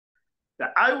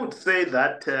I would say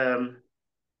that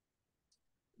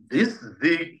this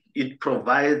ZiG, it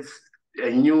provides a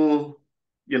new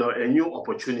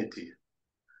opportunity.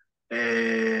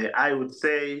 I would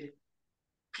say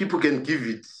people can give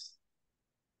it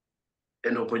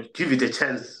a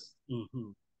chance,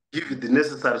 give it the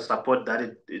necessary support that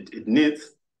it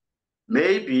needs.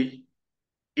 Maybe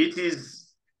it is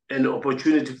an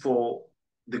opportunity for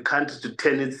the country to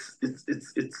turn its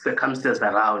circumstances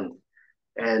around,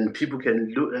 and people can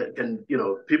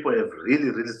people have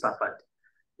really suffered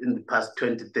in the past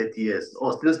 20, 30 years,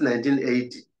 or since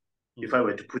 1980, if I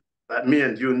were to put it, me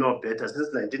and you know better, since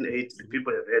 1980, the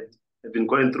people have been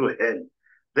going through hell.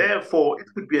 Therefore, it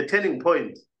could be a turning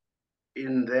point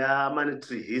in their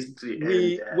monetary history.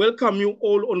 We welcome you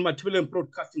all on Machibileng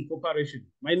Broadcasting Corporation.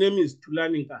 My name is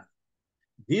Thulani Nkana.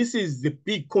 This is the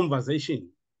Big Conversation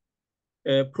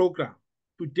program.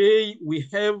 Today we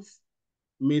have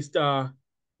Mr.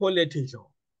 Ndlovu.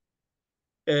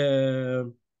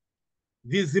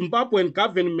 The Zimbabwean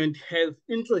government has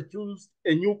introduced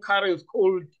a new currency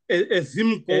called a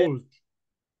Zim gold.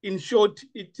 In short,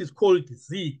 it is called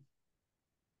ZiG.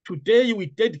 Today we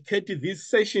dedicate this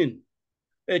session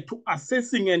to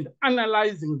assessing and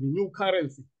analyzing the new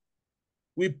currency.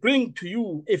 We bring to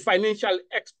you a financial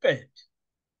expert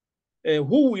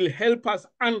who will help us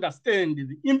understand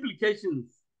the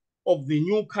implications of the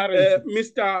new currency.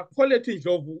 Mr.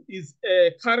 Ndlovu is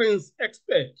a currency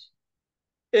expert,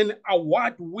 an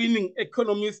award-winning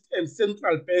economist and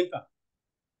central banker,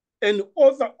 and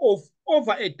author of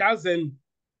over a dozen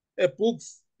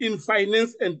books in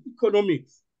finance and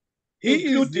economics. He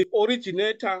is the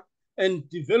originator and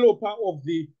developer of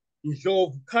the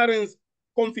Ndlovu Currency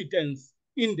Confidence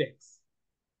Index.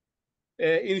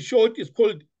 In short, it's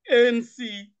called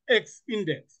NCX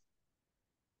Index.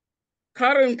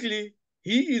 Currently,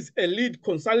 he is a lead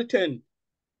consultant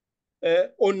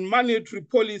on monetary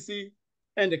policy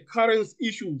and currency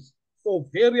issues for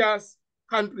various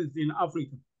countries in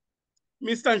Africa.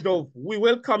 Mr. Ndlovu, we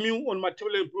welcome you on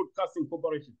Machibileng Broadcasting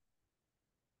Corporation.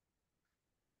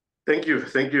 Thank you,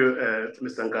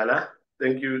 Mr. Nkala.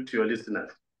 Thank you to your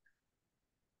listeners.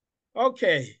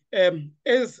 Okay,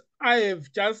 as I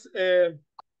have just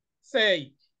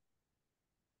said,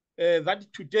 that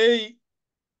today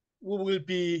we will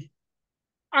be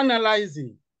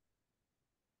analyzing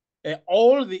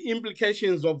all the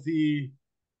implications of the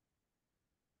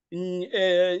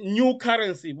new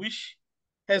currency which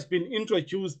has been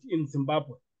introduced in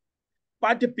Zimbabwe.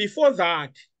 But before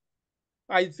that,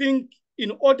 I think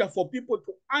in order for people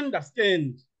to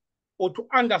understand or to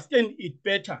understand it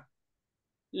better,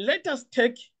 let us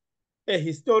take a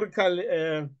historical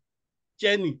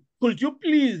journey. Could you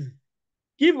please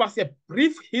give us a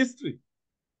brief history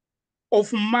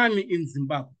of money in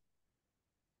Zimbabwe?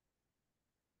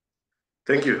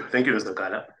 Thank you, Mr.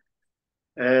 Nkala.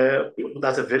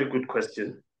 That's a very good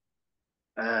question.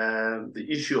 The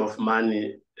issue of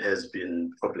money has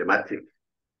been problematic,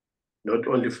 not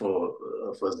only for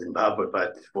Zimbabwe,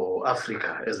 but for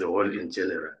Africa as a whole in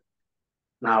general.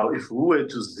 Now, if we were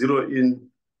to zero in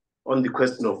on the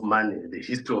question of money, the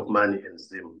history of money in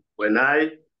Zim, when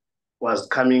I was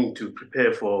coming to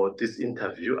prepare for this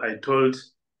interview, I told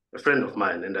a friend of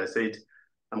mine, and I said,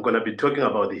 I'm going to be talking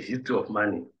about the history of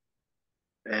money.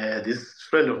 This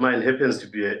friend of mine happens to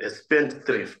be a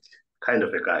spendthrift kind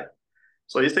of a guy.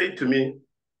 So he said to me,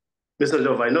 Mr.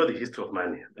 Ndlovu, I know the history of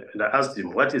money. And I asked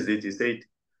him, what is it? He said,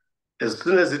 as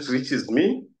soon as it reaches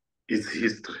me, it's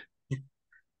history.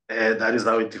 That is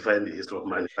how we define the history of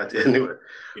money. But anyway,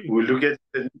 we'll look at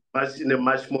it in a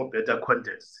much more better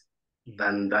context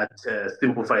than that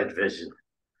simplified version.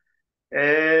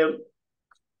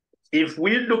 If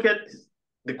we look at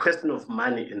the question of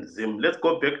money in Zim, let's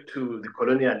go back to the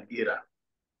colonial era.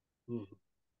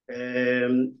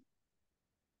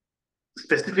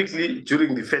 Specifically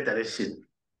during the Federation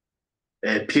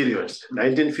period,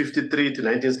 1953 to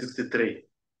 1963.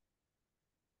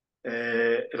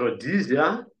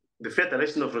 Rhodesia, the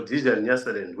Federation of Rhodesia and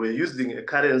Nyasaland were using a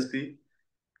currency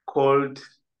called,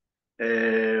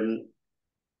 it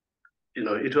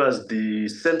was the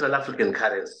Central African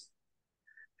currency,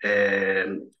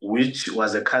 which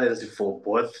was a currency for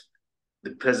both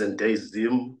the present-day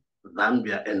Zim,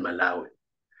 Zambia, and Malawi.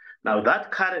 Now, that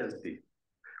currency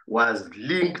was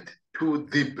linked to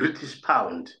the British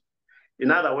pound.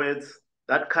 In other words,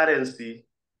 that currency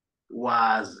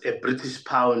was a British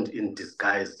pound in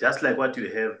disguise, just like what you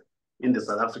have in the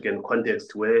South African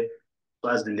context, where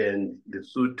Swaziland,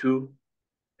 Lesotho,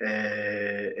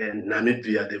 and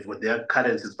Namibia, they've got their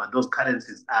currencies, but those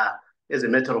currencies are, as a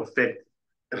matter of fact,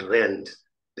 rand.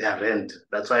 They are rand.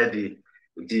 That's why the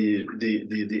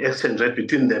the exchange rate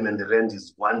between them and the rand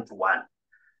is 1-to-1.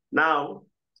 Now,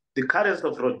 the currency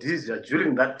of Rhodesia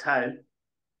during that time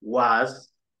was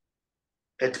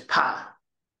at par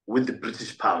with the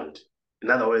British pound. In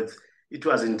other words, it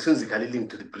was intrinsically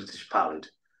linked to the British pound.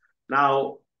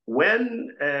 Now, when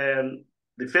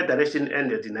the Federation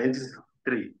ended in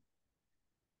 1963,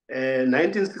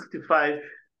 1965,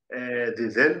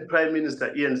 the then Prime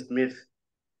Minister Ian Smith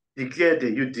declared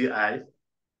a UDI,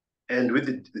 and with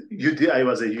the UDI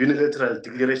was a unilateral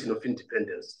declaration of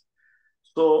independence.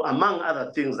 So among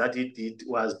other things that he did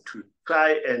was to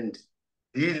try and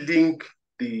de-link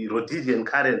the Rhodesian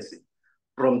currency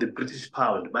from the British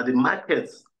pound, but the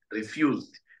markets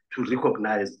refused to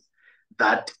recognize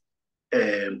that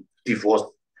divorce.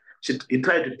 He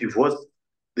tried to divorce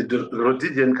the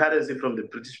Rhodesian currency from the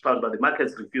British pound, but the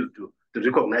markets refused to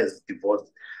recognize divorce.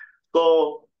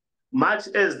 So much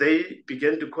as they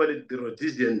began to call it the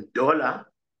Rhodesian dollar,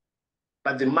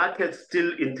 but the market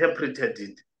still interpreted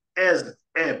it as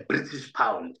a British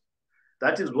pound.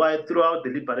 That is why throughout the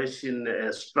liberation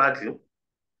struggle,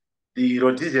 the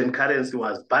Rhodesian currency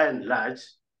was by and large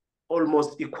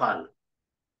almost equal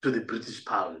to the British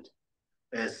pound.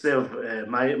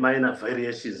 Minor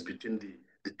variations between the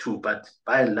two, but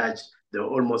by and large, they were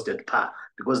almost at par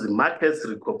because the markets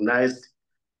recognized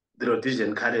the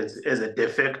Rhodesian currency as a de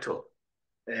facto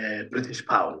British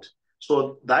pound.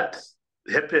 So that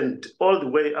happened all the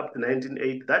way up to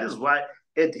 1980. That is why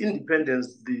at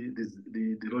independence,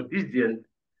 the Rhodesian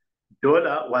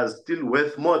dollar was still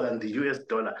worth more than the US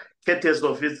dollar, courtesy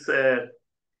of its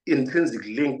intrinsic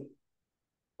link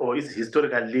or its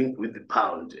historical link with the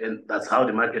pound. And that's how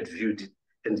the market viewed it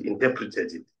and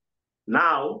interpreted it.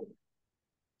 Now,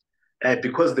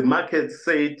 because the market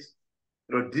said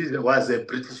Rhodesia was a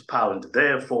British pound,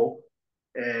 therefore,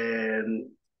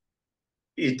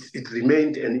 it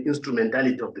remained an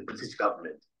instrumentality of the British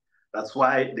government. That's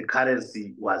why the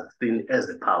currency was seen as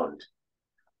a pound.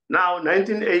 Now,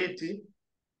 1980,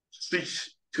 switch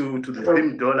to the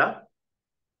ZiM dollar.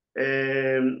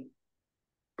 The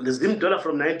ZiM dollar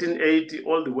from 1980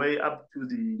 all the way up to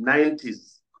the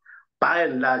 90s, by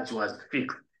and large, was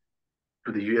fixed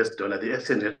to the US dollar, the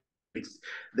exchange rate fixed.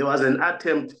 There was an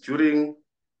attempt during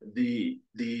the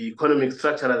economic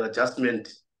structural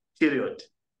adjustment period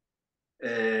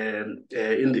in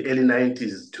the early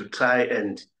 90s to try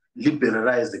and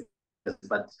liberalize the currency,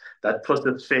 but that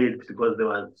process failed because there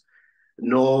was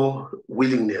no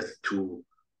willingness to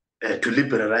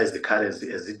liberalize the currency,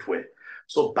 as it were.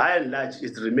 So by and large,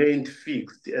 it remained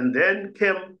fixed. And then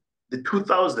came the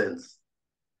 2000s,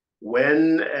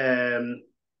 when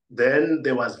then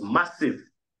there was massive,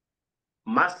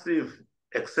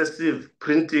 excessive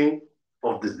printing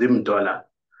of the ZiM dollar.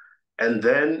 And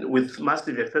then with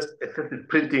massive excessive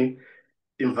printing,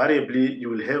 invariably you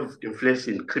will have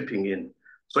inflation creeping in.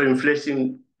 So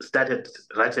inflation started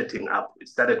ratcheting up. It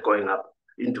started going up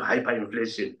into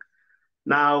hyperinflation.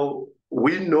 Now,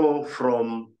 we know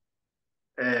from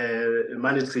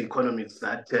monetary economics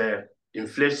that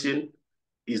inflation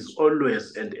is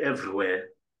always and everywhere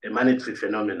a monetary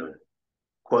phenomenon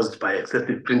caused by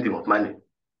excessive printing of money.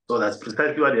 So that's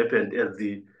precisely what happened. As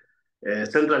the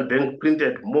central bank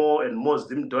printed more and more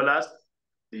ZiM dollars,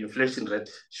 the inflation rate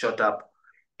shot up.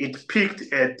 It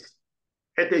peaked at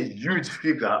a huge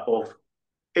figure of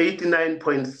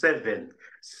 89.7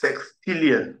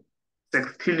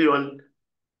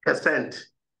 sextillion%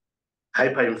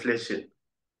 hyperinflation.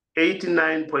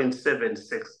 89.7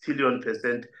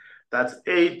 sextillion%. That's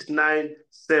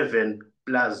 897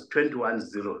 plus 21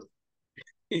 zeros.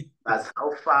 That's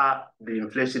how far the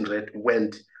inflation rate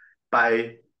went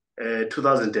by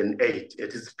 2008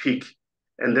 at its peak.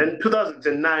 And then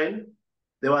 2009,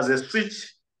 there was a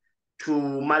switch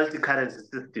to multi-currency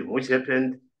system, which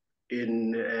happened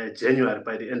in January,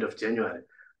 by the end of January.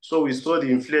 So we saw the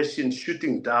inflation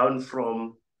shooting down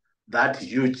from that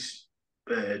huge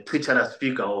treacherous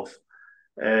figure of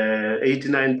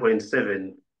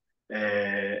 89.7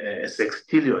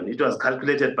 sextillion. It was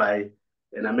calculated by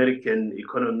an American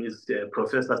economist,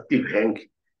 Professor Steve Hanke,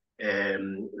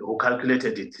 who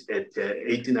calculated it at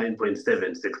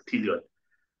 89.7 sextillion.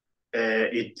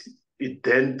 It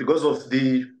then, because of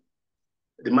the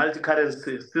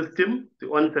multi-currency system, the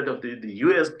onset of the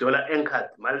US dollar anchored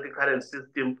multi-currency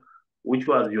system, which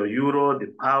was your euro, the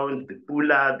pound, the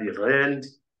pula, the rand,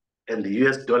 and the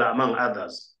US dollar, among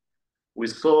others, we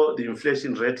saw the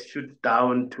inflation rate shoot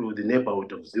down to the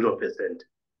neighborhood of 0%.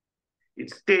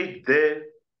 It stayed there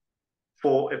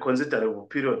for a considerable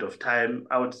period of time.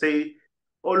 I would say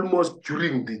almost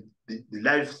during the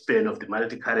lifespan of the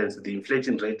multi-currency, the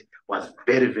inflation rate was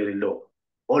very, very low,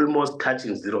 almost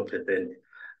touching 0%.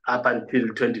 up until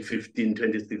 2015,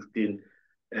 2016,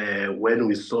 when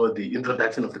we saw the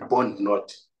introduction of the bond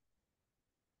note.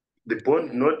 The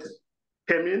bond note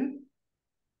came in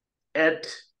at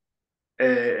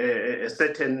a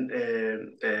certain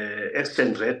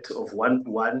exchange rate of 1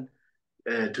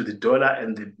 to the dollar,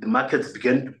 and the markets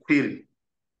began to query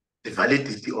the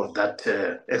validity of that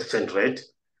exchange rate.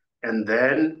 And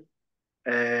then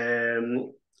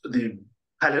the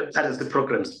currency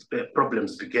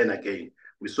problems began again.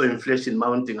 We saw inflation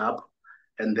mounting up,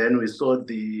 and then we saw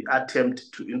the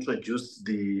attempt to introduce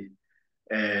the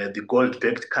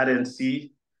gold-backed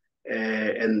currency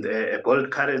and a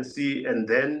gold currency, and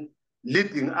then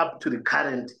leading up to the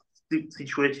current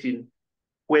situation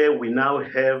where we now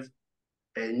have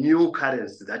a new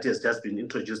currency that has just been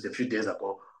introduced a few days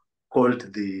ago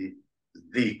called the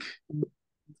ZiG,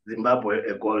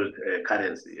 Zimbabwe gold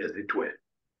currency, as it were.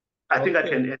 I think I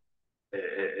can add,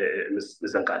 Ms.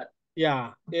 Nkala.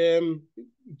 Yeah,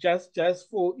 just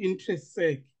for interest's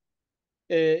sake,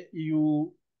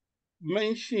 you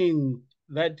mentioned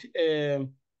that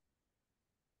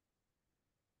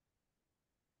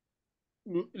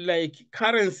like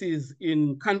currencies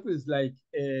in countries like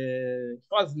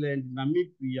Swaziland,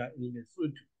 Namibia, and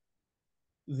Lesotho,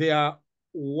 they are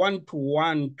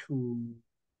 1-to-1 to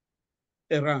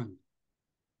Iran.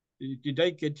 Did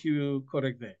I get you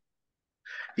correct there?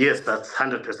 Yes, that's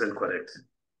 100% correct.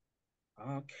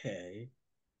 Okay.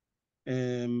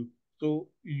 So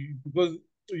because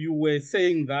you were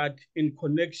saying that in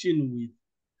connection with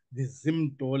the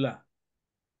Zim dollar,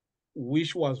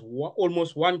 which was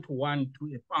almost 1-to-1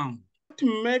 to a pound. What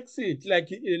makes it like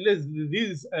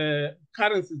these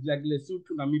currencies like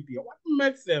Lesotho, Namibia? What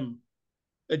makes them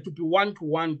to be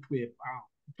 1-to-1 to a pound,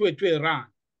 to a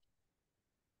rand?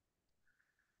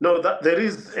 No, there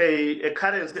is a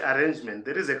currency arrangement.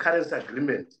 There is a currency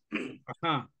agreement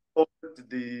of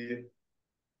the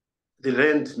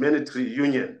Rand Monetary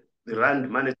Union, the Rand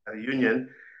Monetary Union,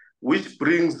 which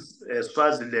brings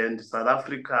Swaziland, South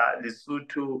Africa,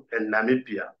 Lesotho, and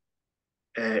Namibia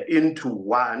into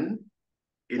one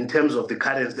in terms of the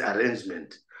currency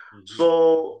arrangement.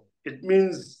 So it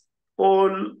means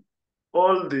all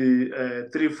the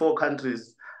 3-4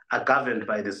 countries are governed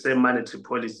by the same monetary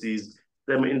policies,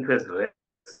 same interest rates,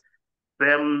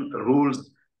 same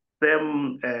rules,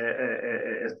 same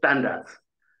standards.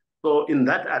 So in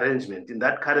that arrangement, in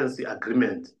that currency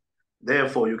agreement,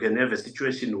 therefore, you can have a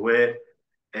situation where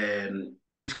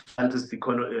country's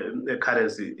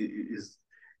currency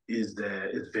is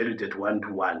valued at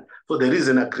 1-to-1. So there is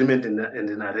an agreement and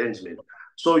an arrangement.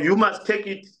 So you must take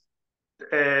it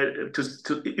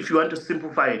if you want to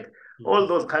simplify it. All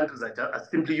those countries are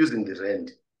simply using the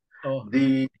rand.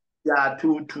 To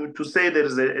say there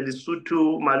is a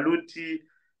Lesotho, Maluti,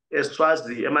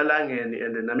 Eswazi, Emalangen,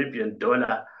 and the Namibian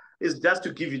dollar is just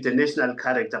to give it a national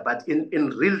character, but in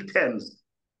real terms,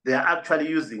 they are actually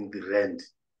using the rand.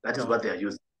 That is what they are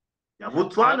using. Yeah,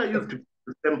 Botswana used to be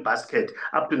the same basket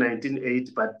up to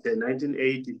 1980, but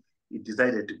 1980, it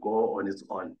decided to go on its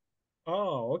own.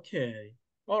 Oh, okay.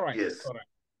 All right. Yes. All right.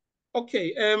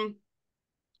 Okay.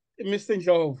 Mr.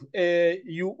 Ndlovu,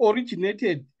 you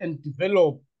originated and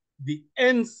developed the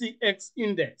NCX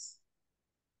index.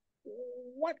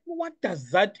 What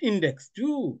does that index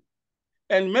do?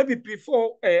 And maybe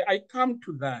before I come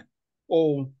to that,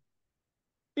 or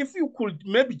if you could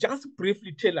maybe just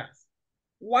briefly tell us,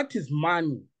 what is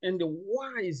money and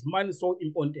why is money so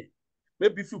important?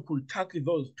 Maybe if you could tackle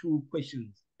those two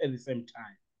questions at the same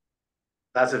time.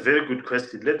 That's a very good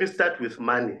question. Let me start with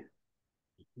money.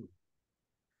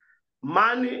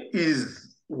 Money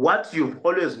is what you've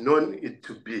always known it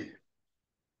to be.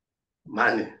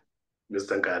 Money,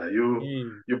 Mr. Nkala.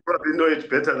 You probably know it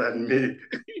better than me.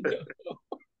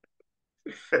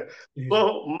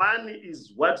 So money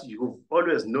is what you've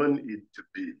always known it to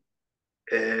be.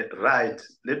 Right.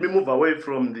 Let me move away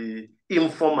from the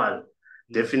informal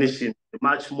definition, a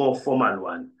much more formal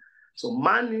one. So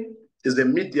money is a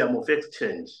medium of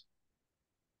exchange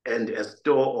and a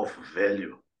store of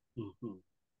value.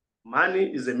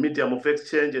 Money is a medium of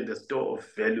exchange and a store of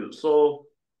value. So,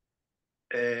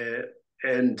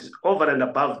 and over and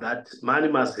above that, money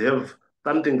must have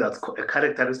something that's a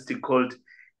characteristic called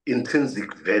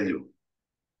intrinsic value.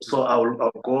 So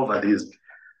I'll go over this.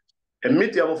 A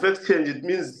medium of exchange, it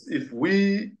means if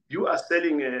you are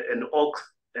selling an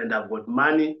ox and I've got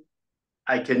money,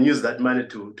 I can use that money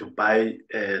to buy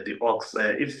the ox.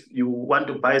 If you want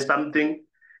to buy something,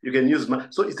 you can use money.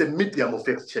 So it's a medium of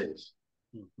exchange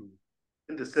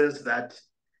in the sense that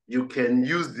you can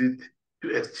use it to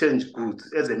exchange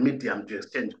goods as a medium to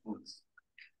exchange goods.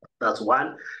 That's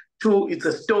one. Two, it's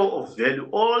a store of value.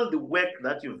 All the work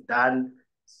that you've done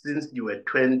since you were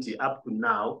 20 up to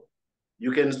now,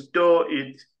 you can store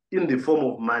it in the form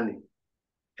of money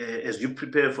as you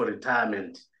prepare for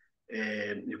retirement.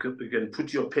 You can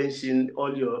put your pension,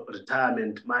 all your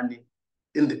retirement money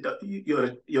in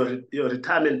your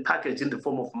retirement package in the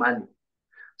form of money.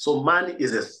 So money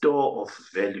is a store of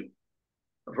value,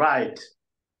 right?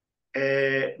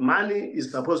 Money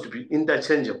is supposed to be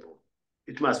interchangeable.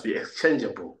 It must be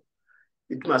exchangeable.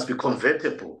 It must be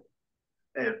convertible.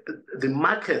 The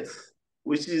markets,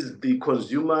 which is the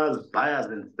consumers, buyers,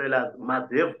 and sellers,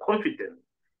 must have confidence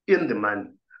in the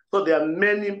money. So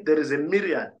there is a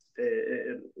myriad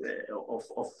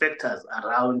of factors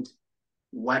around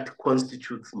what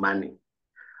constitutes money.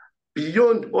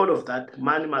 Beyond all of that,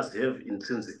 money must have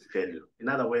intrinsic value. In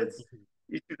other words,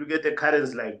 if you look at a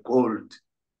currency like gold,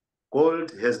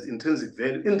 gold has intrinsic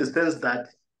value in the sense that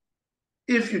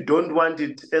if you don't want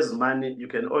it as money, you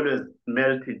can always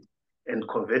melt it and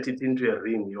convert it into a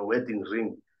ring, your wedding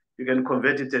ring. You can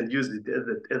convert it and use it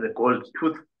as a gold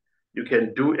tooth. You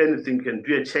can do anything, you can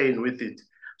do a chain with it.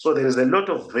 So there is a lot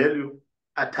of value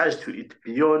attached to it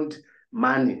beyond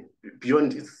money,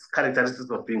 beyond its characteristics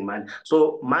of being money.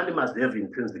 So money must have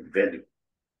intrinsic value.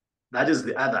 That is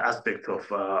the other aspect of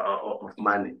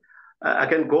money. I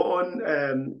can go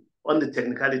on the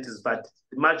technicalities, but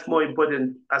the much more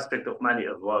important aspect of money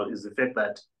as well is the fact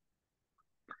that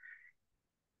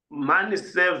money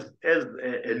serves as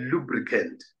a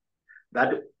lubricant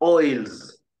that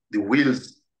oils the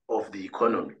wheels of the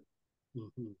economy.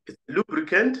 It's a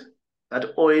lubricant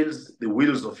that oils the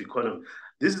wheels of economy.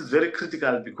 This is very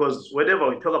critical because whenever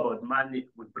we talk about money,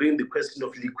 we bring the question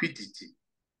of liquidity.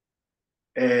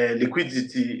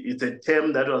 Liquidity is a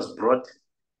term that was brought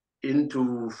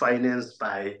into finance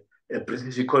by a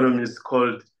British economist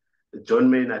called John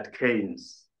Maynard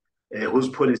Keynes, whose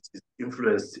policies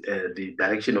influenced the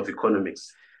direction of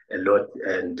economics a lot.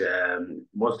 And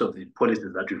most of the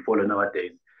policies that we follow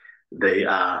nowadays, they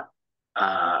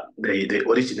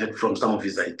originate from some of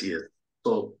his ideas.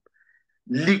 So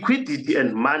liquidity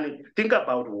and money, think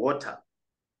about water.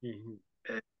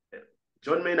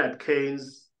 John Maynard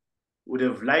Keynes would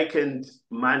have likened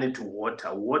money to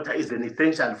water. Water is an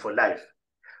essential for life.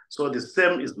 So the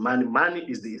same is money. Money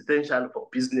is the essential for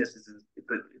business. It's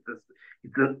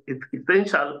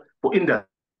essential for industry,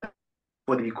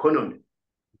 for the economy.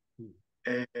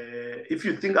 If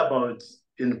you think about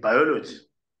in biology,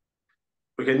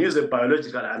 we can use a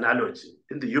biological analogy.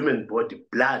 In the human body,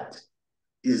 blood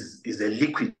is a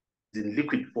liquid, in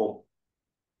liquid form.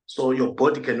 So your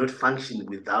body cannot function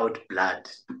without blood,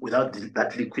 without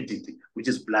that liquidity, which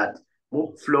is blood,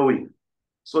 flowing.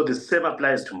 So the same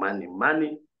applies to money.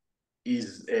 Money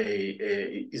is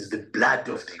the blood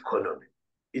of the economy.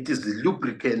 It is the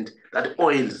lubricant that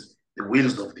oils the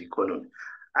wheels of the economy.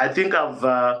 I think I've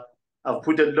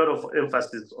put a lot of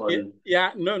emphasis on.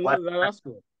 That's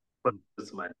good.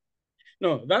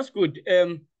 No, that's good.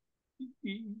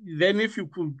 Then if you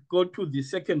could go to the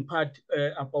second part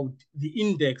about the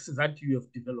index that you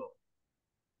have developed.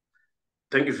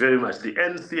 Thank you very much. The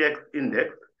NCX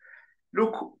index.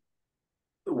 Look,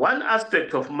 one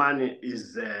aspect of money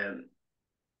is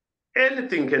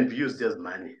anything can be used as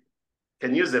money. You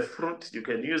can use a fruit, you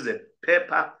can use a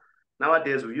paper.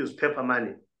 Nowadays we use paper money.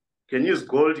 You can use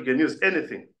gold, you can use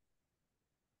anything.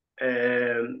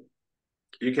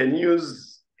 You can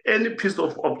use any piece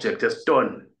of object, a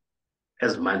stone,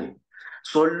 as money.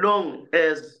 So long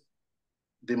as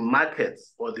the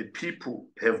markets or the people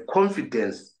have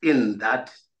confidence in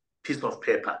that piece of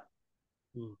paper.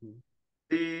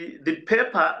 The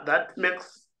paper that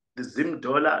makes the Zim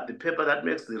dollar, the paper that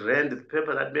makes the rand, the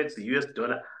paper that makes the US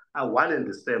dollar are one and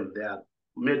the same. They are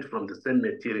made from the same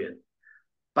material.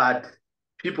 But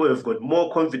people have got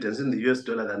more confidence in the US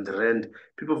dollar than the rand.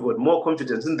 People have got more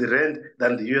confidence in the rand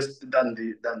than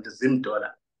the Zim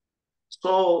dollar.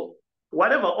 So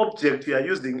whatever object you are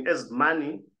using as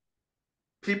money,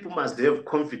 people must have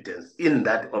confidence in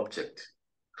that object,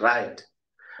 right?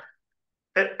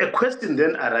 A question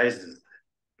then arises,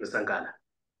 Mr. Sankala.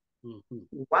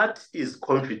 What is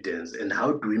confidence and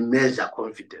how do we measure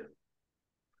confidence?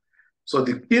 So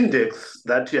the index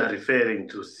that you are referring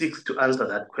to seeks to answer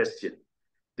that question.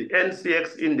 The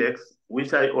NCX index,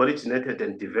 which I originated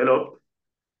and developed,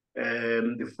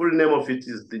 the full name of it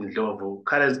is the Ndlovu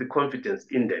Currency Confidence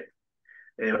Index,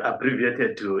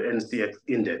 abbreviated to NCX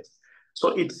index.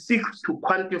 So it seeks to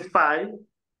quantify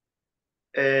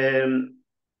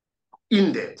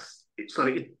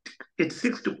it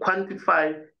seeks to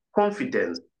quantify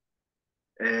confidence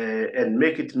and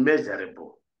make it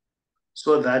measurable.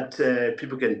 so that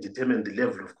people can determine the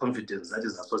level of confidence that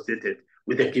is associated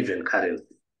with a given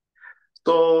currency.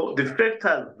 So the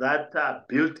factors that are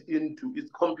built into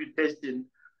its computation,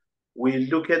 we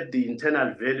look at the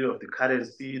internal value of the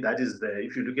currency. That is,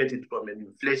 if you look at it from an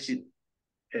inflation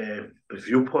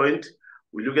viewpoint,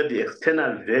 we look at the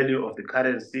external value of the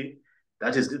currency,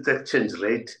 that is its exchange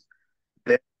rate.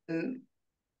 Then,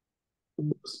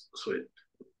 sorry,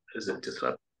 is it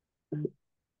disrupt?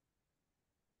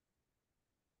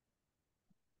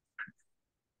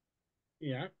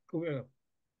 Yeah, cool.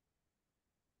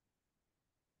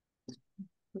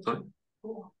 Sorry.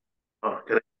 Oh,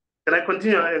 can I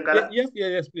continue, Nkala?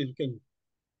 Yes, please. Can continue.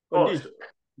 Oh, sure.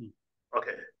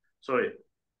 Okay, sorry.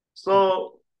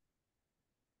 So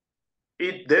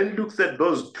it then looks at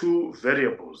those two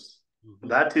variables.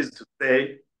 That is to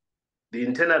say, the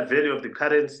internal value of the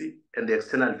currency and the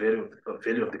external value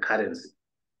of the currency,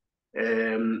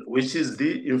 which is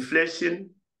the inflation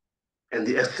and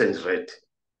the exchange rate.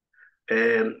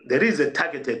 There is a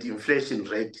targeted inflation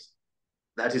rate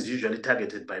that is usually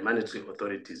targeted by monetary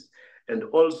authorities. And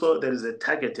also there is a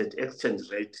targeted exchange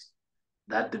rate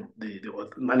that the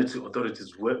monetary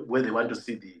authorities, where they want to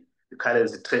see the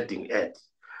currency trading at.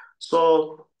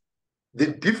 So the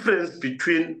difference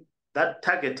between that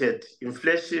targeted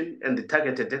inflation and the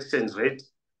targeted exchange rate,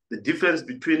 the difference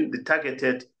between the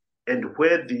targeted and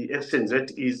where the exchange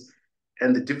rate is,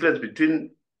 and the difference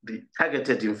between the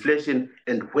targeted inflation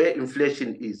and where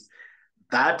inflation is,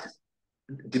 that,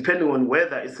 depending on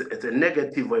whether it's a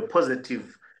negative or a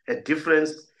positive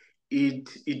difference,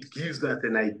 it gives us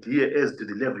an idea as to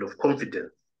the level of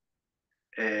confidence.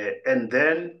 And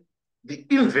then the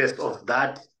inverse of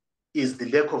that is the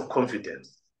lack of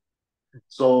confidence.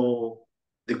 So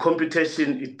the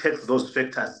computation, it takes those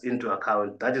factors into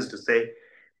account. That is to say,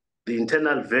 the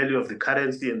internal value of the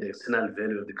currency and the external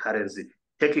value of the currency,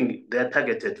 taking their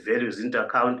targeted values into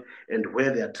account and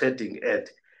where they are trading at.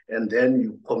 And then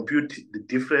you compute the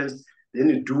difference, then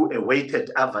you do a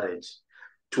weighted average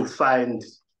to find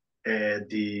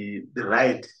the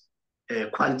right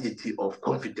quantity of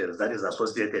confidence that is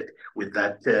associated with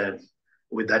that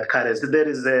currency. There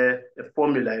is a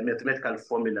formula, a mathematical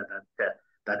formula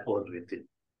that goes with it,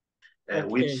 okay.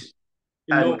 Which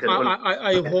I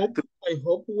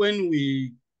hope when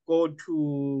we go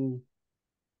to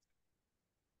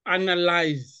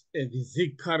analyze the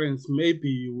ZiG currency, maybe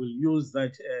you will use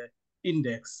that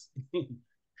index.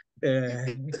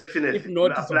 If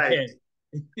not, it's okay.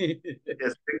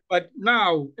 Yes. But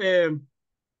now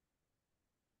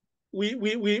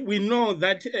we know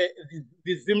that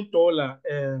the Zim dollar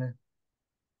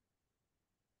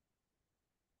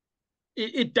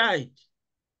it died,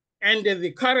 and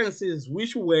the currencies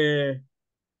which were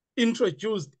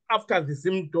introduced after the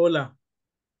Zim dollar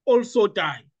also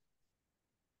died.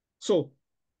 So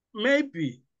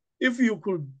maybe if you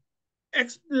could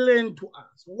explain to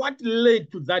us what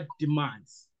led to that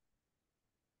demise.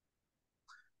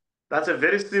 That's a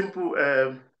very simple.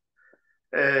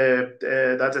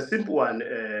 That's a simple one,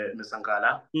 Ms.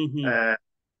 Nkala.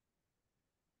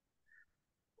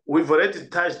 We've already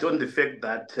touched on the fact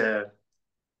that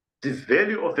the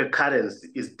value of a currency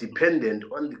is dependent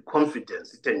on the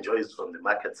confidence it enjoys from the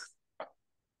markets.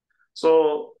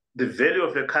 So the value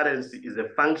of a currency is a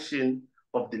function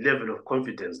of the level of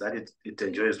confidence that it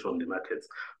enjoys from the markets.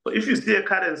 So if you see a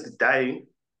currency dying,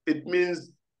 it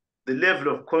means the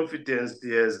level of confidence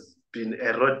has been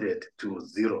eroded to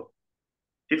zero.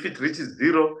 If it reaches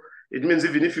zero, it means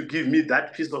even if you give me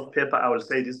that piece of paper, I will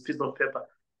say this piece of paper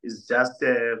is just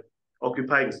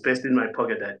occupying space in my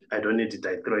pocket. I don't need it,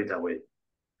 I throw it away.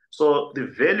 So the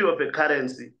value of a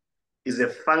currency is a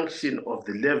function of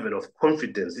the level of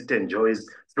confidence it enjoys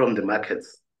from the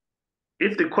markets.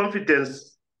 If the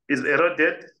confidence is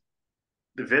eroded,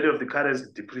 the value of the currency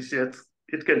depreciates.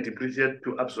 It can depreciate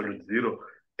to absolute zero,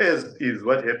 as is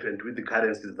what happened with the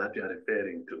currencies that you are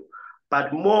referring to.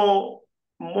 But more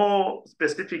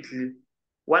specifically,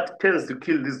 what tends to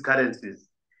kill these currencies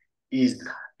is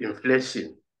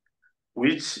inflation,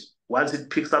 which once it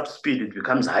picks up speed, it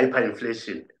becomes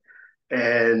hyperinflation.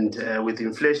 And with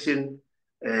inflation,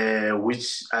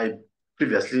 which I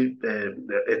previously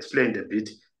explained a bit,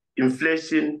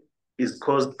 inflation is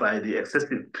caused by the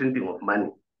excessive printing of money.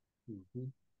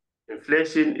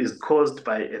 Inflation is caused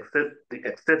by the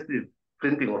excessive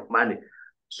printing of money.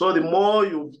 So the more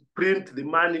you print the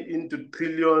money into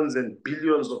trillions and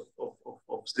billions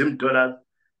of Zim dollars,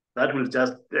 that will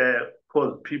just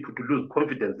cause people to lose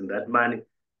confidence in that money,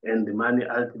 and the money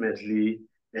ultimately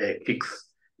kicks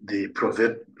the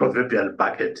proverbial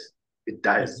bucket. It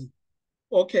dies.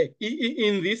 Okay.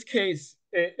 In this case,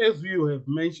 as you have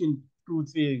mentioned, two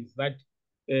things, that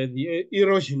the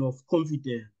erosion of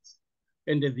confidence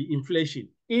and the inflation.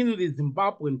 In the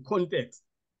Zimbabwean context,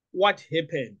 what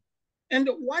happened and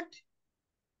what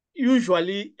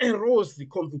usually erodes the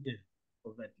confidence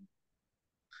of that?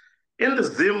 In the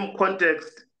Zim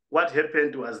context, what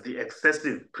happened was the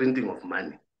excessive printing of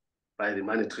money by the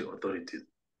monetary authorities.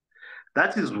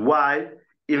 That is why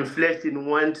inflation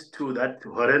went to that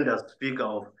horrendous figure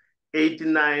of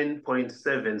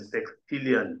 89.7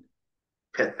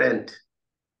 sextillion%.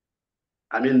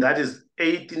 I mean, that is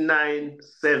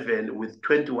 89.7 with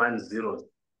 21 zeros.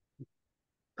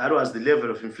 That was the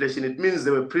level of inflation. It means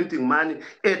they were printing money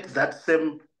at that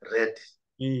same rate.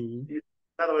 In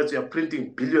other words, you are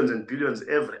printing billions and billions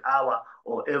every hour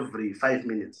or every 5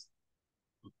 minutes.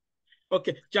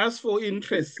 Okay, just for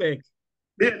interest's sake,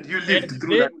 then you lived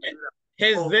through that.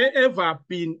 Has there ever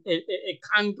been a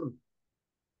country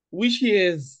which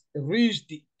has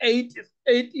reached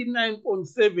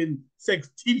 89.7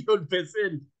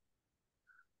 sextillion%?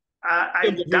 I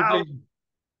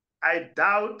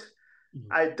doubt,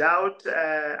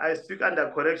 I speak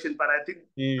under correction, but I think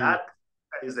that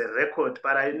is a record.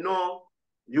 But I know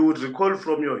you would recall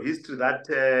from your history that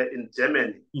in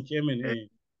Germany,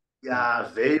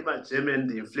 very much German,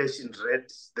 the inflation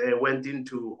rates, they went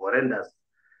into horrendous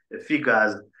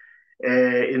figures.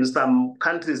 In some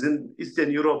countries in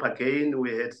Eastern Europe, again,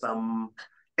 we had some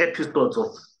episodes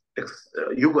of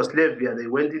Yugoslavia. They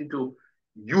went into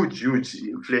huge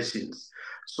inflations.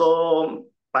 So,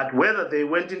 but whether they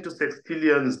went into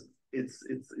sextillions, it's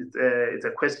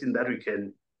a question that we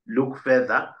can look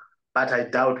further, but I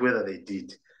doubt whether they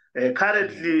did.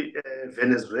 Currently,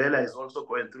 Venezuela is also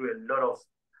going through a lot of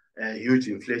huge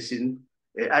inflation.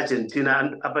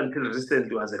 Argentina, up until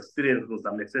recently, was experiencing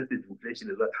some excessive inflation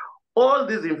as well. All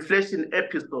these inflation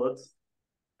episodes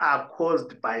are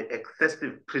caused by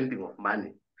excessive printing of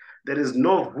money. There is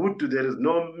no voodoo, there is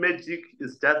no magic.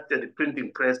 It's just the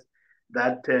printing press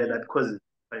that that causes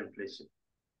inflation.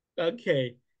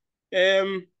 Okay.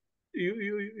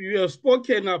 You have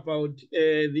spoken about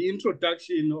the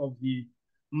introduction of the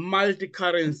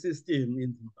multi-currency system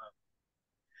in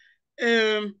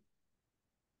Zimbabwe.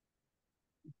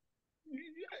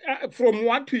 From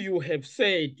what you have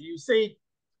said, you said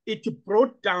it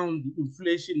brought down the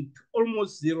inflation to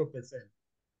almost 0%.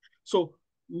 So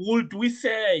would we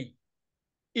say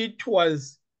it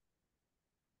was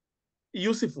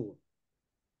useful?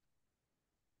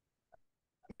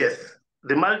 Yes.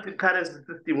 The multi-currency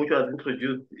system, which was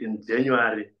introduced in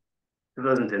January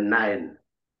 2009,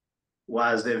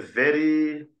 was a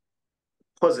very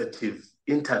positive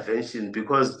intervention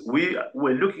because we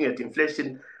were looking at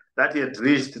inflation that had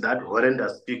reached that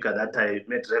horrendous figure that I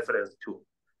made reference to.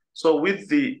 So with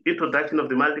the introduction of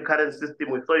the multi-currency system,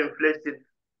 we saw inflation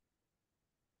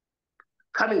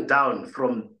coming down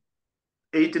from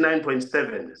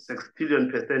 89.7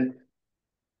 sextillion%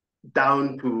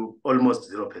 down to almost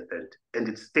 0%. And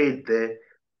it stayed there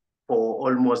for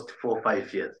almost 4 or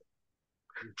 5 years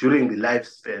during the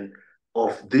lifespan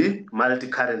of the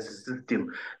multi-currency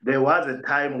system. There was a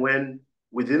time when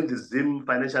within the Zim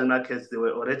financial markets, they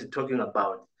were already talking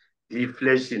about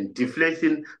deflation.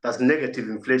 Deflation, that's negative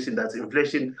inflation. That's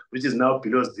inflation which is now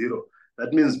below 0.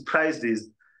 That means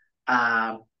prices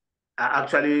are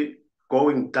actually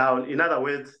going down. In other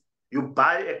words, you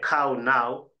buy a cow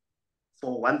now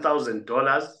for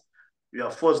 $1,000, you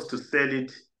are forced to sell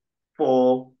it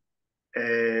for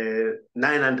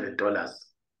 $900.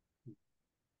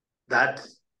 That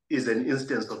is an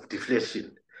instance of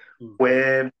deflation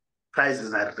where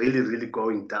prices are really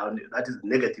going down. That is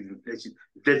negative inflation.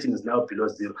 Inflation is now below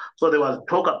 0. So there was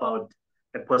talk about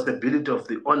a possibility of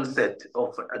the onset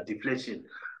of a deflation.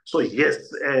 So yes,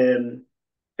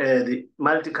 the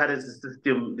multi-currency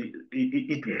system,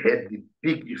 it had the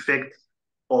big effect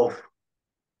of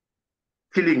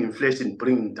killing inflation,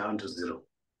 bringing down to 0.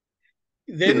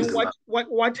 Then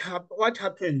what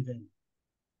happened then?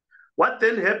 What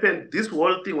then happened, this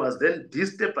whole thing was then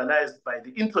destabilized by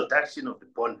the introduction of the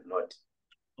bond note.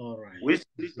 All right. Which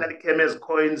initially came as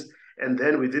coins, and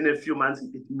then within a few months,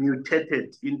 it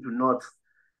mutated into notes.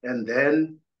 And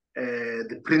then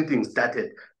the printing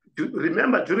started.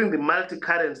 Remember, during the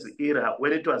multi-currency era,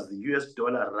 when it was the US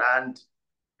dollar, rand,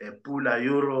 pula,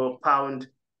 euro, pound,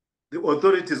 the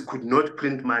authorities could not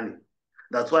print money.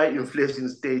 That's why inflation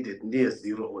stayed at near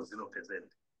 0 or 0%,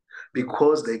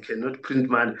 because they cannot print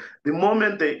money. The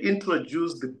moment they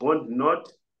introduce the bond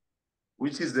note,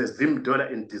 which is the Zim dollar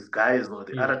in disguise, or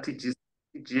the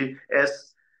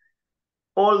RTGS,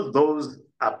 all those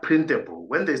are printable.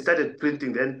 When they started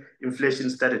printing, then inflation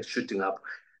started shooting up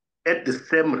at the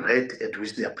same rate at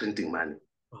which they are printing money.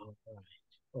 Oh, right.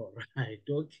 All right.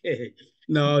 Okay.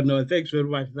 No, thanks very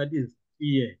much. That is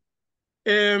clear.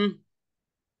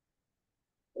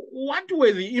 What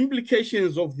were the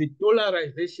implications of the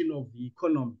dollarization of the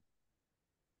economy?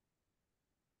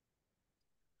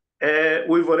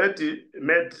 We've already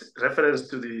made reference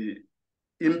to the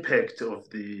impact of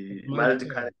the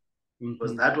multi-currency,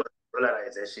 because that was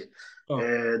dollarization.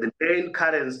 The main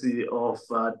currency of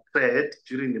trade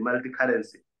during the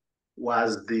multi-currency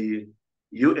was the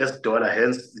US dollar,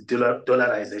 hence the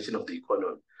dollarization of the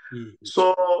economy.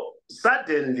 So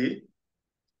suddenly,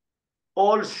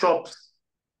 all shops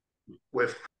were,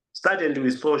 suddenly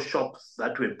we saw shops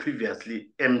that were previously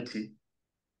empty,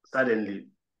 suddenly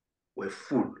were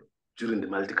full during the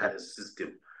multi-currency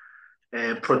system.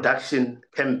 Production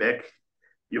came back.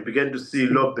 You began to see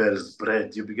Lobel's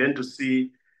bread. You began to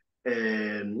see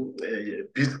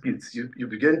biscuits. You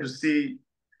began to see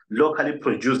locally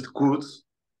produced goods,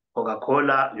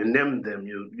 Coca-Cola, you name them.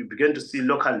 You began to see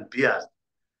local beers,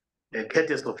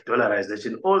 courtesy of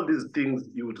dollarization. All these things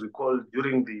you would recall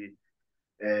during the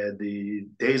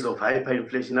days of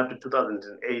hyperinflation up to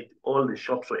 2008, all the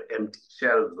shops were empty,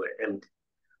 shelves were empty.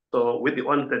 So with the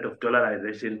onset of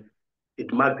dollarization,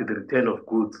 it marked the return of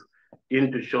goods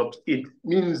into shops. It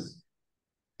means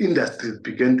industries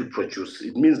began to produce.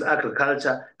 It means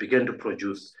agriculture began to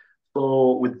produce.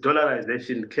 So with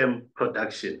dollarization came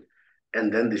production, and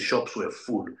then the shops were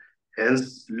full,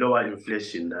 hence lower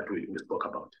inflation that we spoke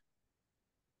about.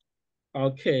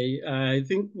 Okay, I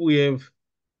think we have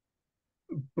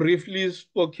briefly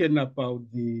spoken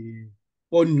about the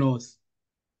bonus.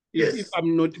 If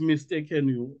I'm not mistaken,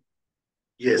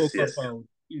 you spoke about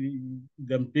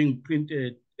them being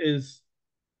printed as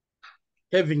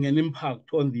having an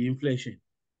impact on the inflation.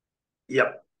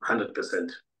 Yep,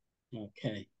 100%.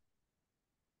 Okay.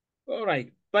 All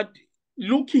right. But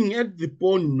looking at the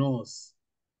bond notes,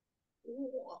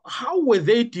 how were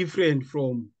they different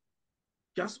from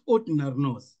just ordinary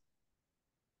notes?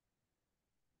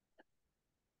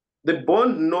 The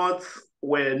bond notes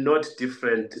were not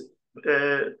different.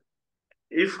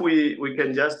 If we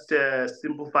can just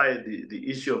simplify the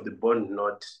issue of the bond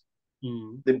note,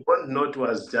 the bond note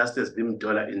was just a Zim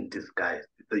dollar in disguise.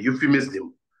 It's a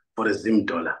euphemism for a Zim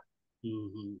dollar.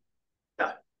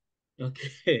 Yeah.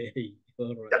 Okay.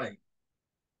 All right.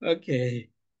 Yeah. Okay.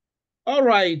 All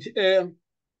right.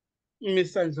 Mr.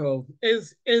 Ndlovu,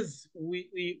 as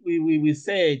we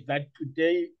said that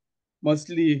today,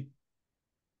 mostly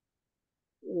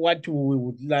what we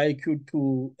would like you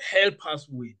to help us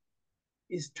with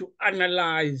is to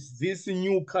analyze this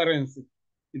new currency,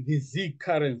 the ZiG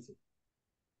currency.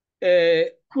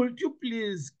 Could you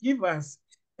please give us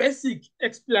basic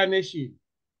explanation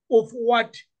of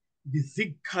what the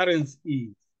ZiG currency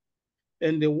is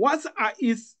and what are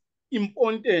its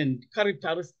important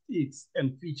characteristics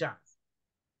and features?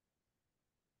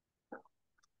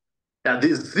 Yeah,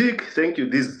 this ZiG, thank you.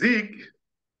 This ZiG,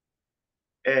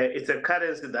 it's a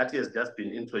currency that has just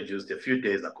been introduced a few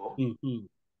days ago.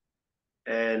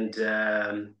 And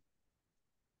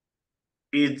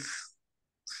it's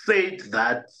said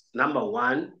that, number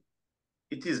one,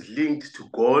 it is linked to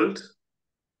gold.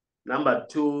 Number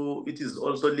two, it is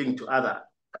also linked to other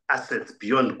assets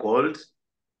beyond gold.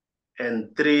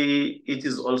 And three, it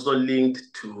is also linked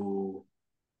to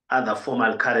other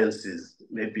formal currencies,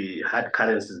 maybe hard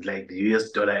currencies like the US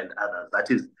dollar and others.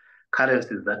 That is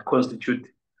currencies that constitute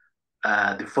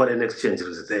the foreign exchange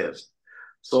reserves.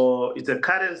 So it's a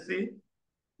currency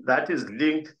that is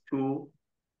linked to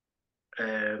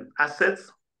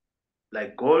assets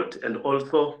like gold and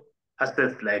also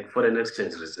assets like foreign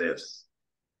exchange reserves.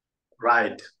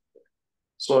 Right.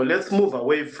 So let's move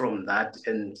away from that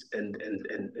and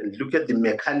look at the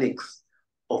mechanics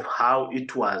of how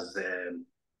it was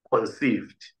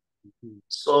conceived.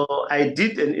 So I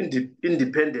did an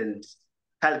independent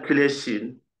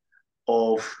calculation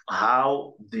of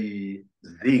how the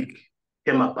ZiG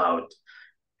came about.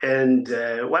 And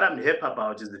what I'm happy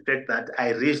about is the fact that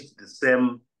I reached the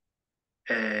same,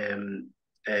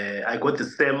 I got the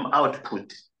same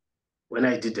output when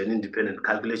I did an independent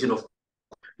calculation of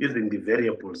using the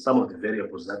variables, some of the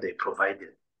variables that they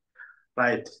provided.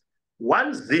 Right.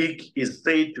 1 ZiG is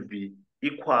said to be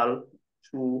equal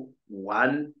to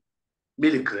 1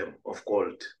 milligram of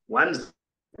gold. 1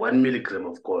 milligram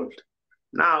of gold.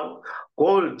 Now,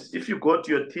 gold, if you go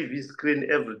to your TV screen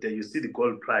every day, you see the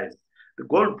gold price. The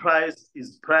gold price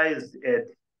is priced at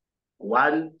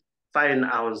 1 fine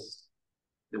ounce.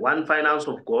 The 1 fine ounce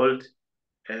of gold,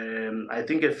 I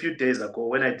think a few days ago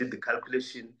when I did the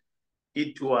calculation,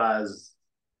 it was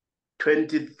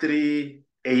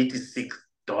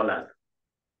 $23.86,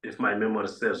 if my memory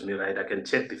serves me right. I can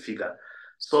check the figure.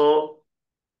 So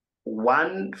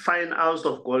one fine ounce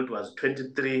of gold was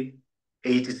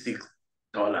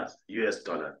 $23.86 US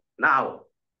dollar. Now,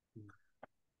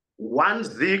 one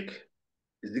ZiG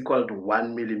is equal to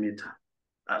 1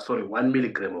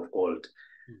 milligram of gold.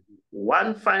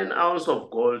 One fine ounce of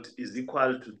gold is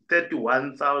equal to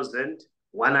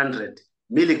 31,100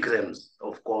 milligrams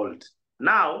of gold.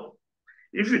 Now,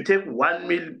 if you take 1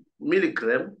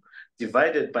 milligram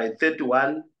divided by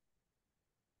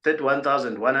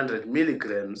 31,100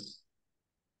 milligrams,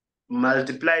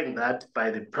 multiplying that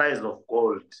by the price of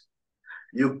gold,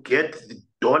 you get the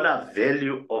dollar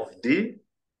value of the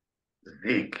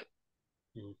ZiG.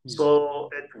 So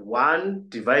at 1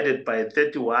 divided by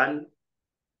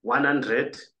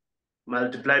 31,100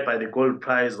 multiplied by the gold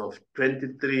price of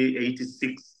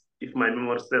 23.86, if my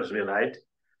memory serves me right,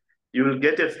 you will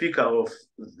get a figure of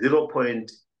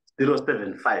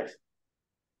 $0.075.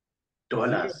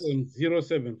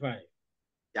 0.075.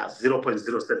 Yeah,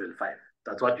 0.075.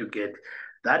 That's what you get.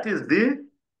 That is the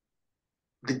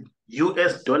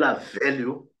US dollar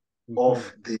value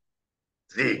of the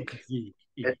ZiG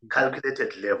at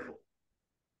calculated level.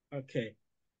 Okay.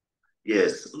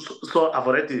 Yes. So I've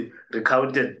already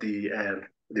recounted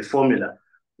the formula.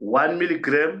 1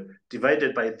 milligram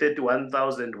divided by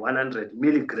 31,100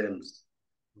 milligrams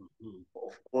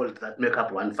of gold that make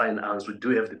up one fine ounce. We do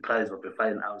have the price of a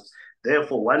fine ounce.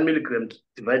 Therefore, 1 milligram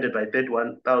divided by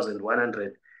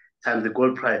 31,100 times the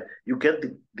gold price, you get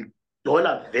the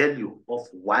dollar value of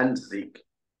one ZiG.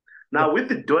 Now, with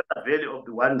the dollar value of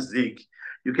the one ZiG,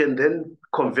 you can then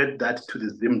convert that to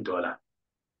the Zim dollar.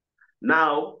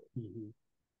 Now,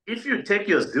 if you take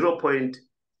your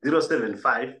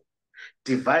 0.075,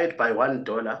 divide by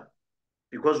 $1,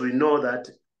 because we know that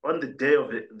on the day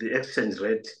of the exchange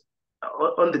rate,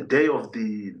 on the day of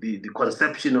the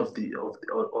conception of the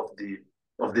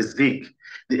ZiG,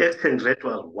 the exchange rate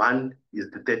was 1 is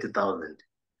to 30,000.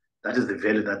 That is the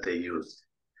value that they used.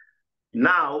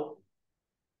 Now,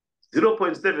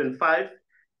 0.75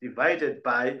 divided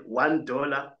by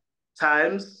 $1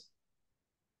 times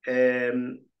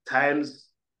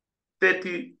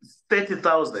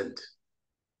 30,000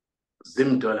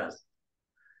 Zim dollars,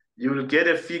 you will get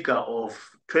a figure of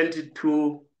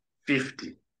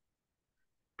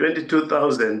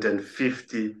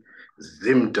 22,050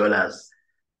 Zim dollars.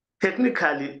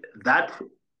 Technically, that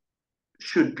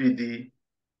should be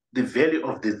the value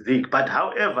of the ZiG. But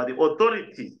however, the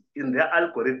authorities in their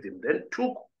algorithm then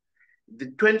took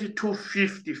the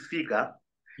 2250 figure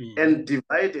and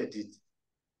divided it.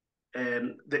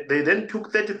 They then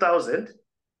took 30,000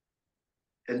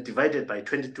 and divided by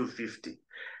 2250.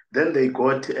 Then they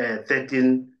got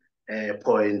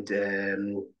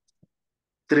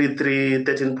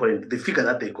 13.33, the figure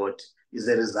that they got is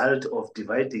a result of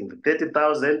dividing the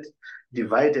 30,000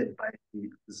 divided by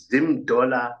the Zim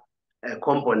dollar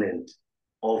component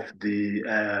of the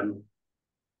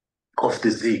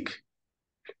ZiG,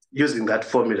 using that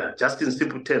formula. Just in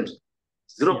simple terms,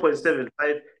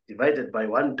 0.75 divided by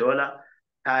 $1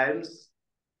 times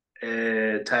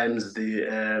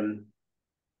the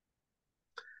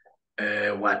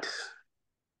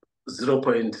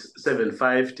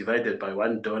 0.75 divided by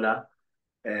 $1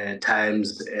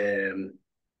 times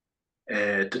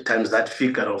that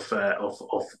figure of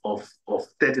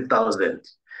 30,000,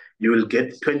 you will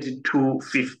get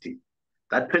 2250.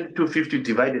 That 2250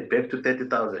 divided back to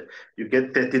 30,000, you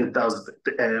get 13,000.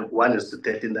 1 is to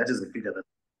 13. That is the figure that.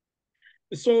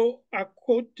 So,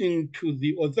 according to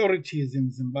the authorities in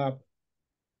Zimbabwe,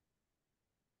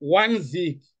 one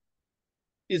ZiG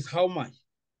is how much?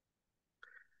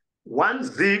 One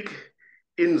ZiG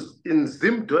in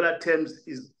Zim dollar terms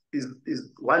is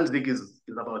one ZiG is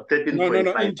about 13.5.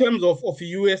 No. In terms of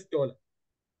US dollar.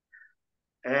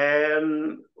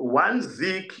 One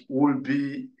ZiG will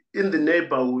be in the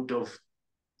neighborhood of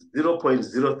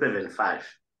 0.075.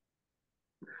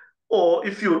 Or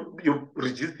if you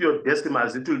reduce your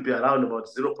decimals, it will be around about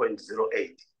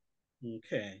 0.08.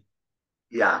 Okay.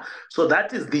 Yeah. So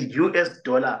that is the US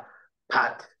dollar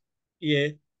part. Yeah.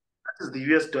 That is the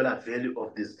US dollar value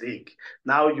of the ZiG.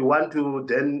 Now you want to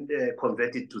then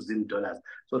convert it to Zim dollars.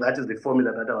 So that is the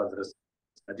formula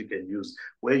that you can use,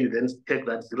 where you then take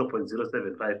that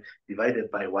 0.075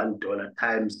 divided by $1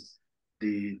 times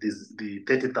the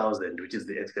 30,000, which is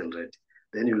the exchange rate.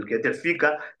 Then you will get a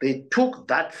figure. They took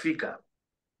that figure,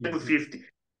 250,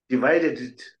 divided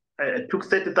it, took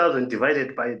 30,000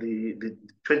 divided by the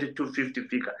 2250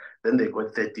 figure. Then they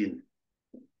got 13.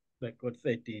 They got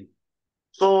 13.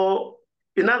 So,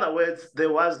 in other words,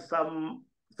 there was some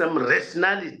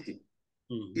rationality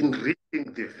in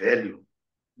reaching the value.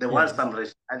 There was some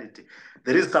rationality.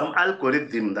 There is some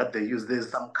algorithm that they use. There's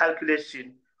some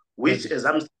calculation, which, as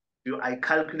I'm saying to you, I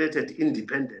calculated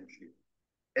independently,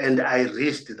 and I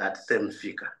reached that same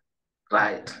figure,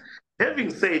 right?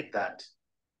 Having said that,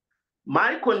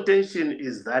 my contention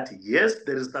is that, yes,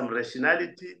 there is some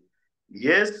rationality.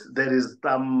 Yes, there is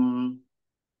some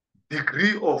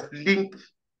degree of link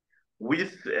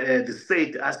with the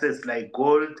state assets like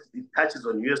gold. It touches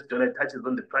on US dollar, it touches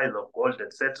on the price of gold,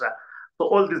 etc. So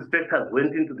all these factors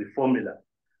went into the formula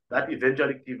that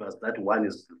eventually give us that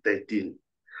 1:13.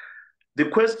 The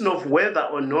question of whether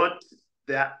or not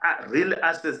there are real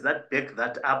assets that back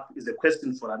that up is a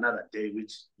question for another day,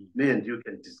 which me and you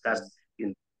can discuss in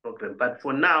the program. But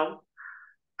for now,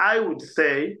 I would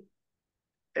say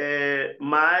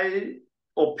my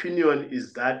opinion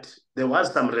is that there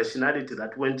was some rationality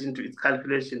that went into its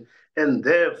calculation, and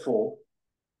therefore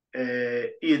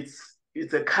it's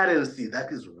a currency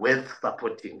that is worth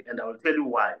supporting. And I will tell you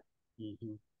why.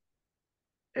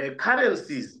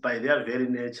 Currencies, by their very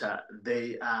nature,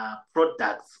 they are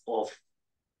products of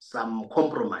some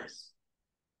compromise.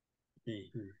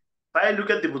 If I look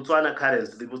at the Botswana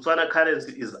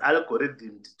currency is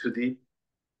algorithmed to the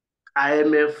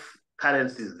IMF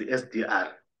currencies, the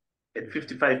SDR, at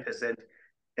 55%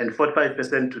 and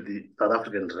 45% to the South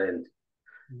African rand.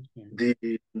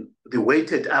 The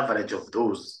weighted average of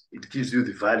those, it gives you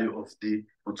the value of the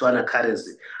Botswana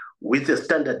currency. With a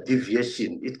standard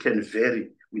deviation, it can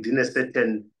vary within a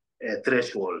certain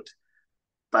threshold,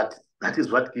 but that is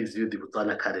what gives you the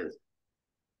Botswana currency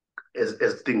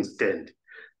as things stand.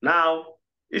 Now,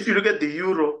 if you look at the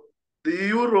euro,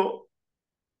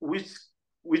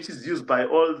 which is used by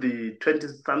all the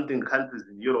 20-something countries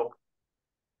in Europe,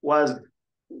 was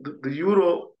the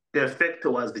euro de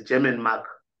facto was the German mark.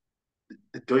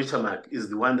 The Deutsche Mark is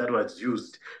the one that was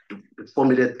used to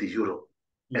formulate the euro,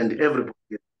 and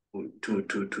everybody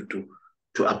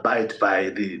to abide by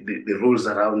the rules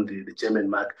around the German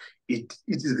mark. It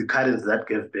is the currency that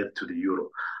gave birth to the euro.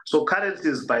 So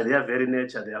currencies, by their very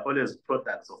nature, they are always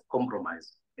products of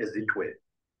compromise, as it were.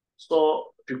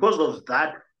 So because of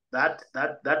that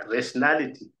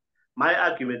rationality, my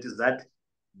argument is that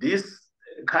this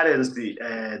currency,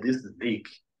 this ZiG,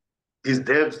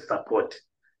 deserves support.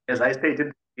 As I stated in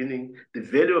the beginning, the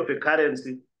value of a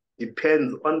currency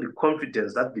depends on the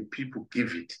confidence that the people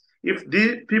give it. If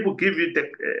the people give it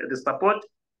the support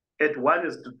at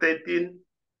 1:13,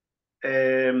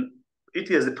 it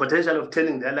has the potential of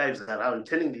turning their lives around,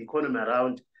 turning the economy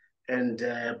around, and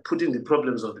putting the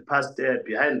problems of the past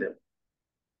behind them.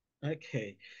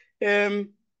 Okay.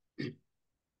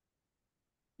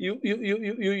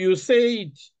 You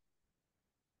said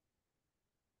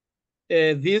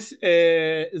this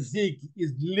ZiG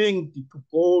is linked to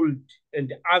gold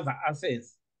and other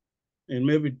assets, and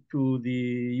maybe to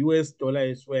the US dollar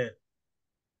as well.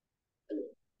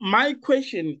 My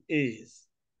question is,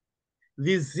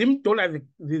 the ZIM dollar,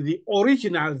 the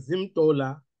original ZIM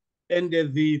dollar, and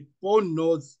the bond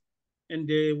notes, and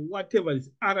whatever is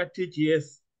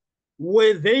RTGS,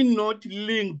 were they not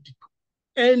linked to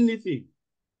anything?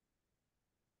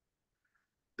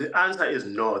 The answer is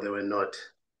no, they were not.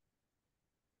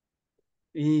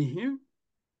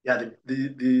 Yeah,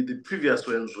 the previous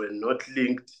ones were not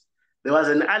linked. There was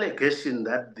an allegation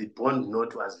that the bond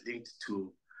note was linked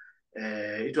to,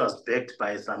 it was backed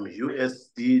by some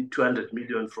USD 200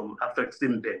 million from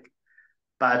Afrexim Bank.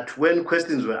 But when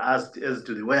questions were asked as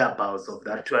to the whereabouts of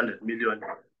that 200 million,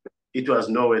 it was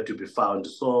nowhere to be found.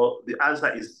 So the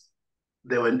answer is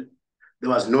there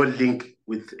was no link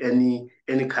with any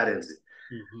currency.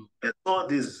 And so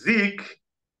the ZiG,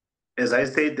 as I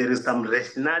said, there is some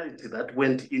rationality that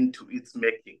went into its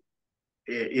making,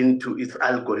 into its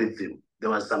algorithm. There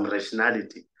was some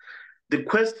rationality. The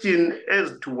question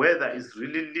as to whether it's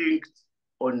really linked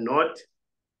or not,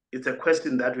 it's a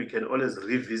question that we can always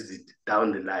revisit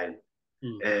down the line.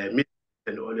 We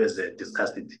can always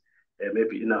discuss it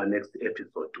maybe in our next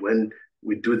episode when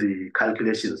we do the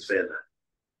calculations further.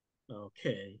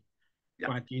 Okay. Yeah.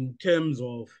 But in terms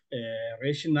of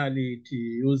rationality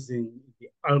using the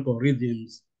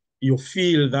algorithms, you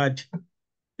feel that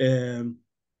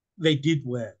they did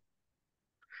well?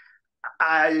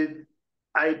 I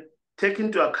take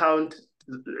into account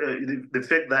the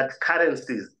fact that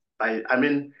currencies,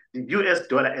 the US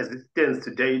dollar as it stands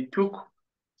today, took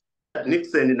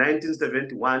Nixon in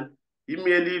 1971, he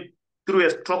merely, through a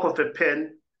stroke of a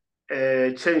pen,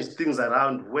 changed things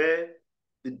around where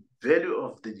the value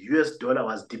of the US dollar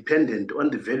was dependent on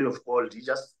the value of gold. He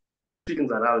just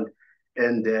things around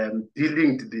and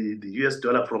delinked the US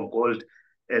dollar from gold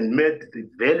and made the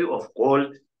value of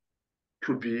gold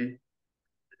to be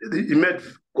he made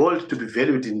gold to be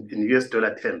valued in US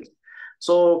dollar terms.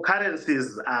 So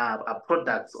currencies are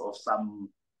products of some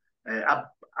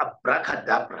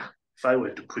abracadabra, if I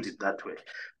were to put it that way.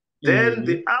 Then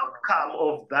the outcome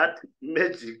of that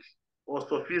magic or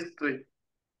sophistry,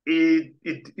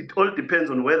 it all depends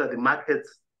on whether the market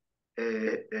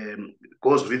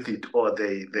goes with it or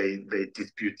they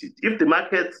dispute it. If the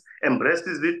market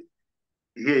embraces it,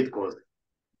 here it goes.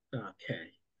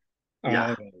 Okay. Yeah.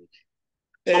 All right.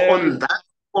 So on that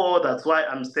score, that's why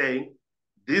I'm saying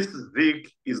this ZiG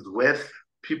is worth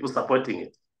people supporting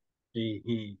it.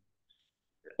 Mm-hmm.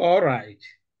 All right.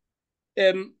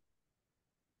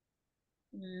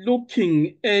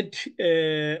 Looking at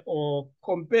or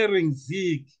comparing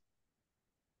ZiG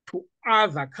to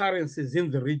other currencies in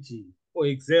the region, for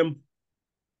example,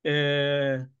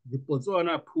 the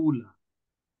Botswana Pula,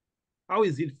 how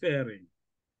is it faring?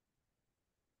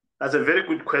 That's a very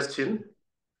good question.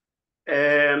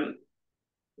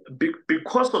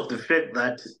 Because of the fact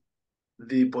that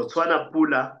the Botswana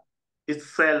Pula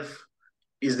itself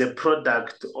is a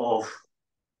product of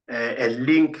a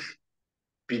link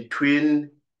between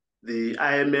the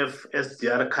IMF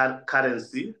SDR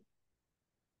currency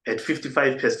at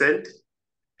 55%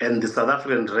 and the South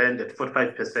African rand at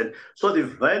 45%. So the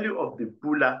value of the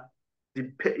Pula,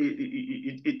 it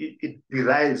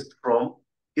derives from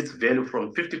its value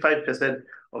from 55%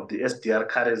 of the SDR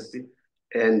currency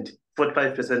and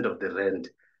 45% of the rand.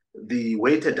 The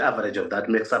weighted average of that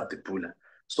makes up the Pula.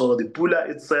 So the Pula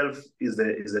itself is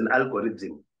an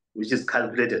algorithm which is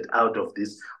calculated out of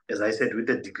this, as I said, with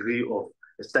a degree of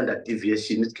standard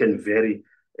deviation. It can vary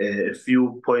a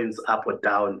few points up or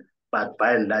down, but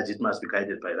by and large, it must be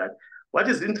guided by that. What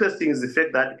is interesting is the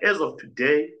fact that as of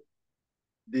today,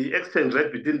 the exchange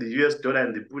rate between the US dollar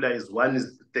and the Pula is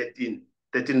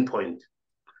 13 point.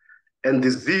 And the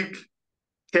ZiG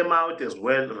came out as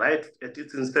well right at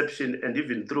its inception, and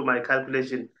even through my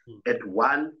calculation, at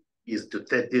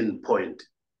 1:13 point.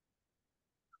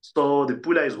 So the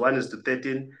Pula is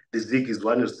 1:13, the ZiG is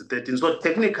 1:13. So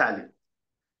technically,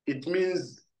 it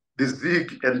means the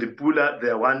ZiG and the Pula,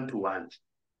 they're 1-to-1,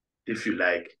 if you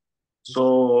like.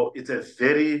 So it's a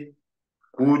very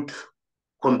good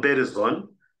comparison.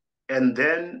 And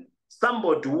then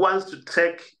somebody who wants to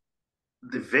track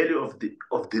the value of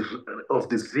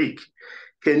the ZiG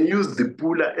can use the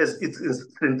Pula as it's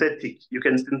synthetic. You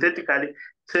can synthetically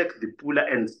check the Pula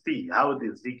and see how the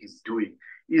ZiG is doing.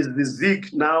 Is the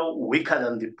ZiG now weaker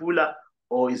than the Pula,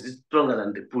 or is it stronger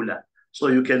than the Pula? So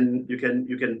you can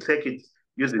track it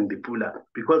using the Pula,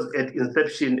 because at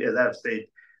inception, as I've said,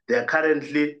 they are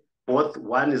currently both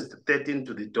 1:13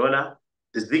 to the dollar.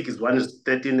 The ZiG is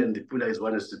 1:13 and the Pula is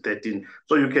 1:13.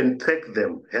 So you can track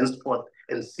them henceforth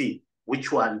and see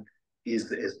which one is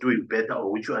doing better or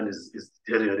which one is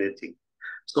deteriorating.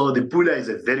 So the Pula is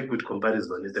a very good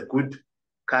comparison. It's a good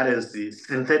currency,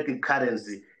 synthetic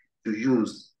currency to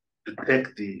use to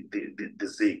track the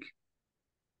ZiG.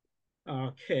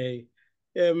 Okay.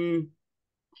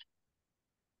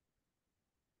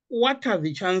 What are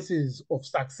the chances of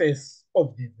success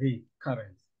of the ZiG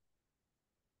currency?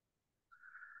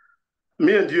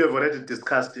 Me and you have already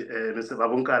discussed, Mr.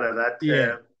 Babunkala, that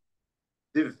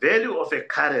the value of a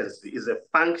currency is a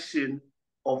function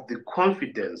of the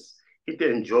confidence it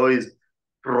enjoys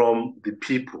from the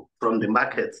people, from the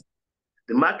markets.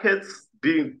 The markets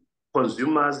being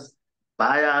consumers,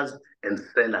 buyers, and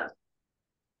sellers.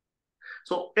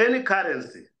 So any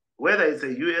currency, whether it's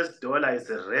a US dollar, it's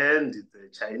a rand, it's a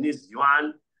Chinese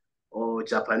yuan, or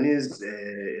Japanese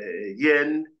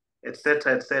yen,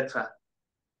 etc.,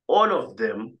 all of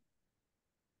them,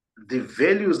 the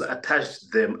values attached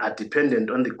to them are dependent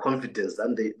on the confidence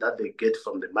that they get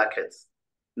from the markets.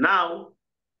 Now,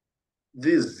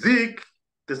 the ZiG,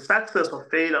 the success or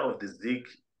failure of the ZiG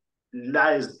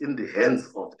lies in the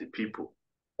hands of the people,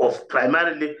 of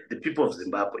primarily the people of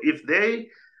Zimbabwe. If they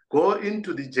go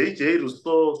into the J.J.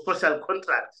 Rousseau social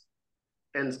contract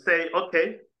and say,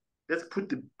 okay, let's put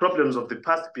the problems of the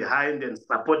past behind and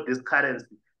support this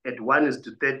currency at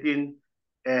 1:13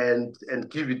 and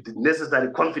give it the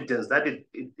necessary confidence that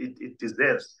it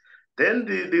deserves, then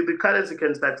the currency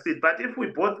can succeed. But if we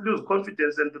both lose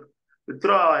confidence and we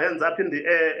throw our hands up in the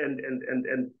air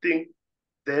and think,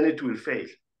 then it will fail.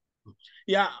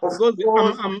 Yeah, because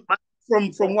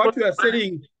from what you are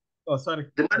saying, oh,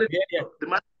 sorry. The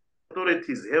monetary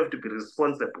authorities have to be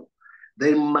responsible.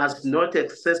 They must not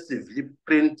excessively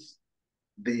print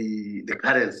the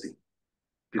currency,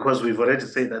 because we've already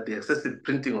said that the excessive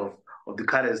printing of the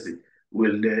currency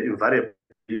will invariably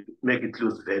make it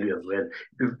lose value as well.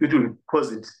 It will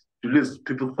cause it to lose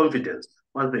people's confidence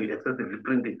once they excessively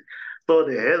print it. So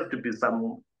there has to be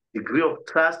some degree of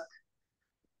trust,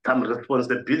 some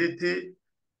responsibility.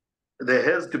 There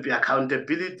has to be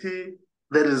accountability.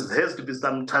 There has to be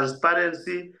some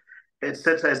transparency,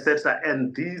 etc., etc.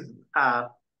 And these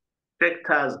are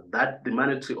factors that the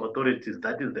monetary authorities,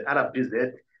 that is the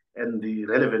RBZ and the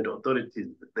relevant authorities,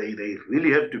 they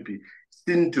really have to be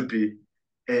seen to be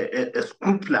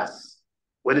scrupulous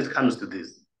when it comes to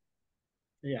this.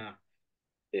 Yeah.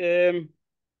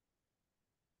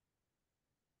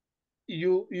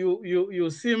 You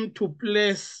seem to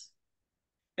place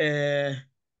the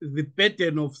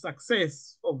burden of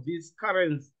success of these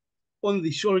currencies on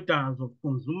the shoulders of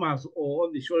consumers or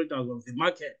on the shoulders of the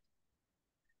market.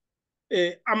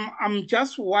 I'm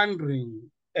just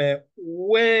wondering,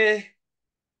 where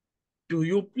do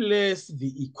you place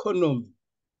the economy?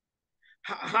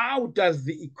 How does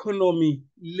the economy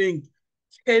link?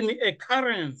 Can a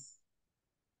currency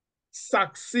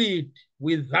succeed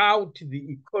without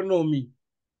the economy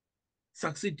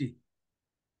succeeding?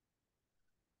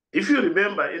 If you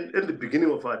remember in the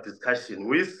beginning of our discussion,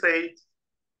 we said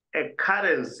a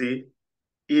currency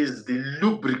is the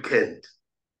lubricant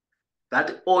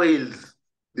that oils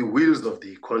the wheels of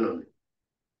the economy.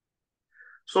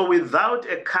 So without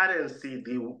a currency,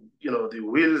 the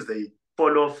wheels, they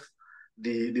fall off,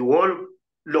 the whole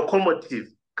locomotive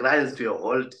grinds to a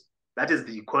halt. That is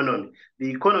the economy.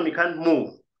 The economy can't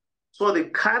move. So the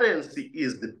currency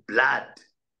is the blood,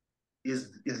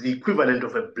 is the equivalent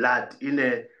of a blood in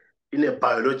a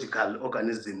biological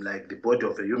organism like the body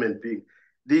of a human being.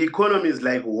 The economy is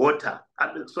like water.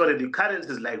 The currency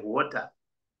is like water.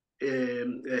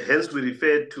 Hence, we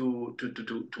refer to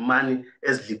money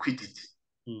as liquidity.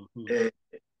 Mm-hmm.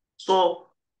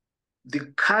 So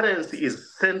the currency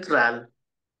is central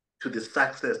to the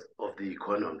success of the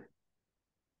economy.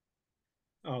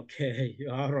 Okay,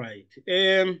 all right.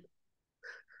 You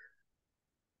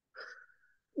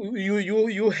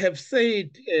have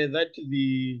said that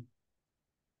the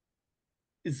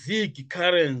ZiG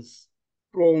currency,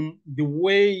 from the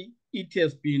way it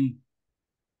has been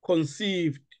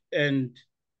conceived and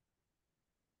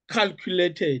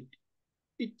calculated,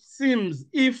 it seems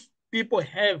if people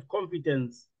have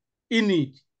confidence in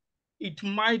it, it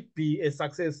might be a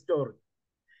success story.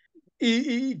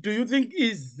 Do you think,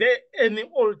 is there any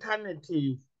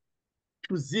alternative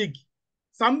to ZiG?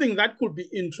 Something that could be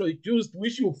introduced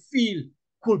which you feel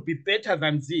could be better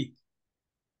than ZiG?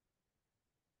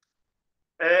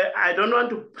 I don't want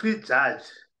to prejudge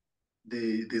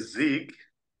the ZiG.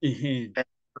 Mm-hmm.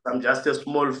 I'm just a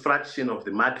small fraction of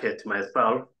the market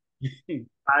myself.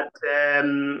 But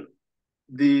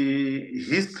the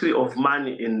history of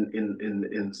money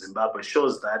in Zimbabwe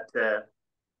shows that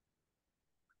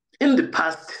in the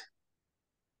past,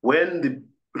 when the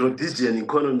Rhodesian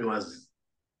economy was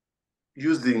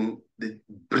using the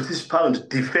British pound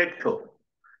de facto,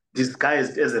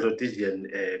 disguised as a Rhodesian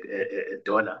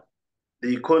dollar,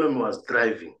 the economy was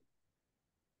thriving.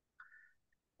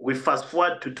 We fast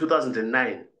forward to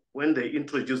 2009, when they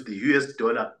introduced the US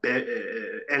dollar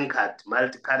anchored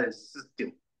multi-currency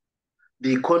system.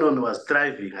 The economy was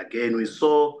thriving again. We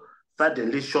saw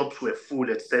suddenly shops were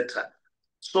full, etc.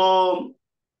 So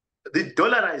the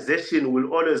dollarization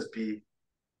will always be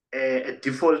a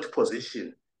default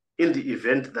position in the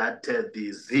event that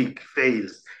the ZiG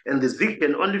fails. And the ZiG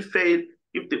can only fail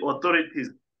if the authorities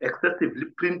excessively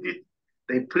print it.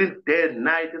 They print day and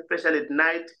night, especially at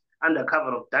night, under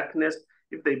cover of darkness.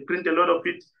 If they print a lot of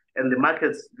it and the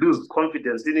markets lose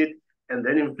confidence in it, and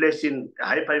then inflation,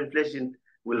 hyperinflation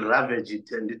will ravage it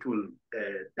and it will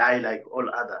die like all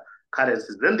other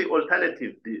currencies. Then the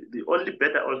alternative, the only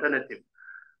better alternative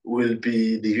will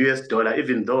be the US dollar,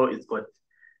 even though it's got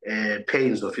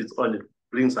pains of its own. It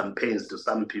brings some pains to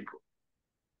some people.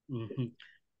 Mm-hmm.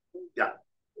 Yeah.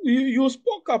 You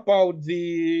spoke about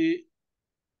the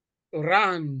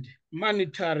Rand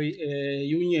Monetary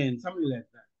Union, something like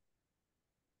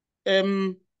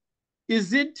that.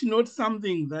 Is it not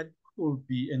something that could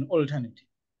be an alternative?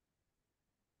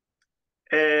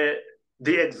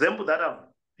 The example that I've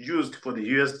used for the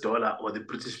US dollar or the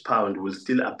British pound will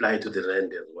still apply to the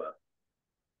Rand as well.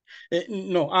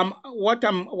 No, what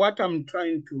I'm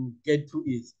trying to get to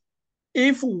is,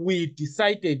 if we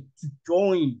decided to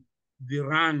join the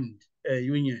Rand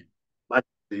Union,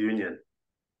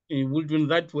 wouldn't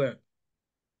that work?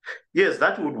 Yes,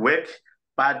 that would work,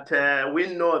 but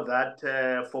we know that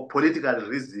for political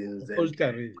reasons,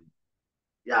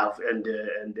 yeah, and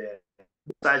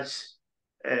such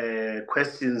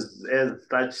questions as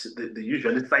such, the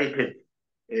usually cited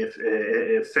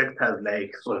factors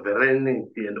like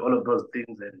sovereignty and all of those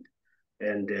things,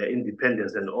 and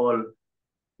independence and all,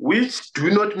 which do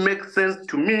not make sense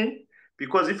to me,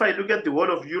 Because if I look at the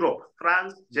whole of Europe,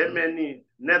 France, Germany,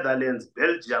 Netherlands,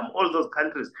 Belgium, all those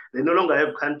countries, they no longer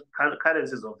have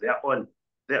currencies of their own.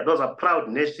 Those are proud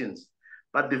nations.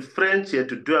 But the French had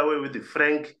to do away with the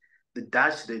franc. The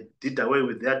Dutch, they did away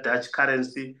with their Dutch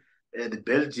currency. The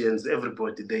Belgians,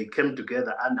 everybody, they came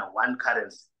together under one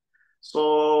currency.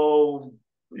 So,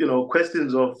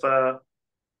 questions of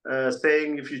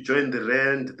saying if you join the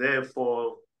rand,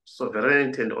 therefore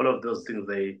sovereignty and all of those things,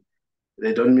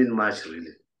 they don't mean much,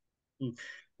 really.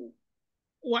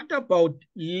 What about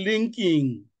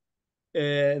linking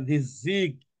the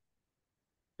ZiG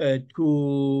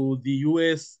to the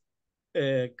US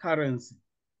currency?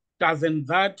 Doesn't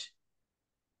that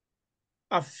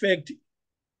affect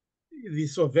the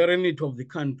sovereignty of the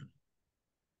country?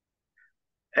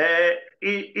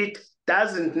 It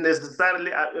doesn't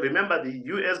necessarily. Remember, the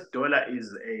US dollar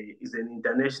is an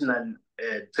international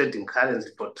trading currency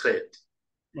for trade.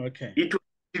 Okay. It was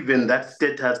given that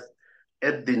status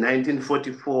at the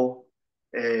 1944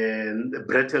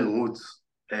 Bretton Woods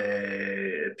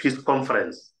peace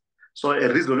conference. So a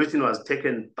resolution was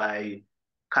taken by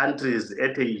countries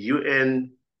at a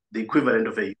UN, the equivalent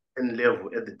of a UN level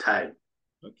at the time,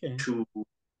 okay, to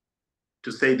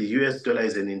say the US dollar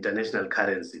is an international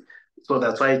currency. So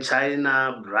that's why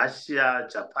China, Russia,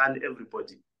 Japan,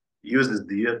 everybody uses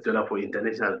the US dollar for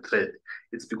international trade.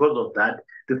 It's because of that.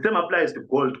 The same applies to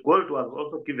gold. Gold was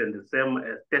also given the same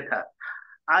status.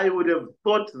 I would have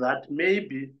thought that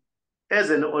maybe as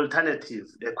an alternative,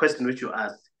 the question which you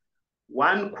asked,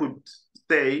 one could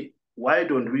say, why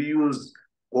don't we use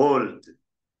gold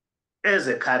as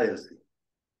a currency,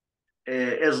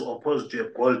 as opposed to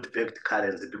a gold-backed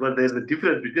currency? Because there's a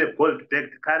difference between a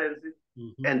gold-backed currency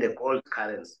and a gold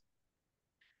currency.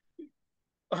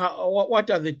 What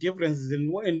are the differences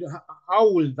and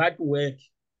how will that work?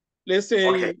 Let's say,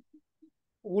 okay,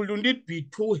 wouldn't it be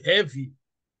too heavy?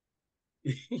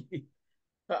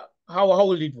 How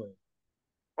will it work?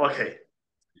 Okay.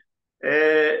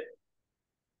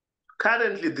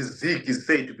 Currently, the ZiG is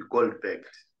said to be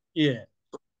gold-backed. Yeah.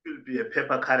 So it will be a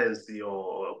paper currency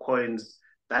or coins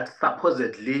that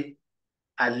supposedly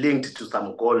are linked to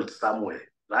some gold somewhere,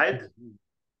 right?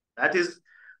 That is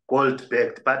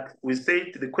gold-backed. But we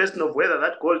say the question of whether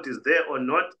that gold is there or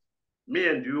not, me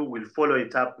and you will follow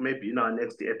it up maybe in our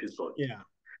next episode. Yeah.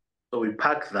 So we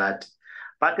pack that.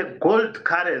 But a gold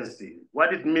currency,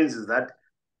 what it means is that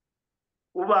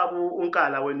Ubabu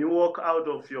Unkala, when you walk out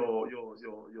of your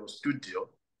studio,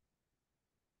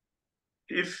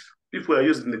 if we are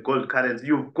using the gold currency,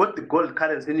 you've got the gold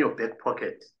currency in your back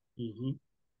pocket,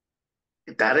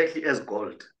 directly as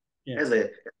gold, as a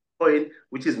coin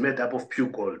which is made up of pure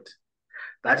gold.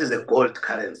 That is a gold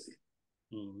currency.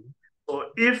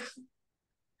 So if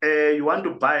you want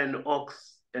to buy an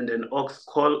ox and an ox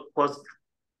costs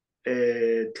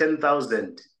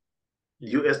 10,000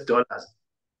 US dollars,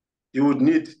 you would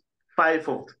need 5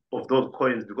 of those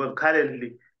coins, because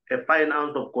currently a fine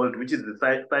ounce of gold, which is the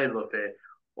size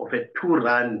of a 2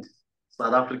 rand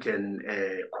South African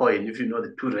coin, if you know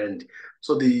the 2 rand.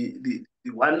 So the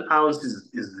 1 ounce is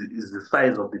the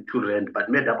size of the 2 rand, but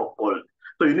made up of gold.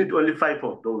 So you need only 5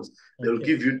 of those. Okay. They'll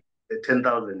give you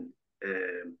 10,000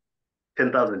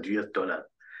 US dollars.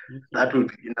 Okay. That will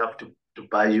be enough to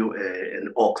buy you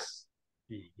an ox.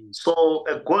 So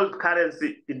a gold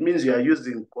currency, it means you are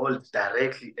using gold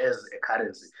directly as a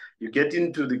currency. You get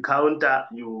into the counter,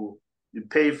 you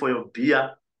pay for your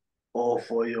beer or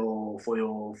for your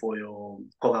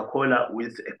Coca-Cola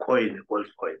with a coin, a gold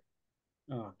coin.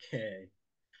 Okay.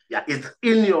 Yeah, it's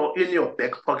in your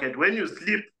back pocket. When you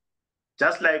sleep,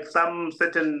 just like some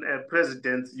certain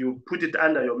presidents, you put it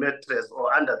under your mattress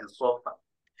or under the sofa.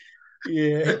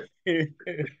 Yeah.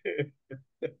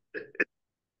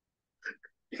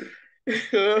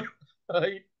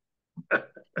 Right.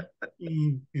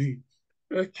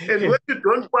 Okay. And when you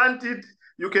don't want it,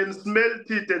 you can smelt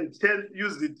it and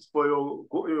use it for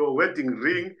your wedding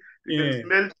ring. You can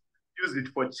smelt it, use it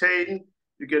for chain.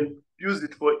 You can use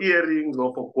it for earrings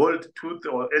or for gold tooth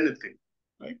or anything.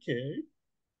 Okay.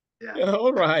 Yeah.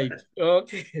 All right.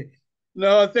 Okay.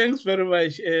 No, thanks very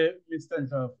much, Mr.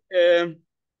 Ndlovu.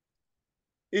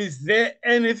 Is there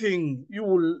anything you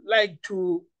would like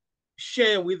to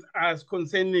share with us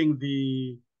concerning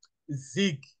the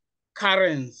ZiG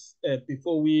currency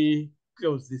before we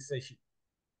close this session?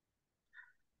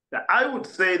 I would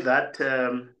say that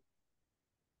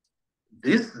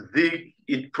this ZiG,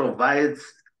 it provides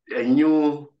a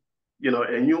new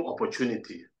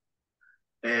opportunity.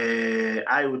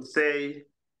 I would say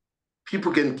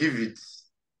people can give it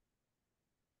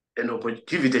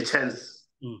a chance,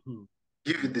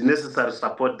 give it the necessary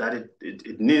support that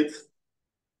it needs,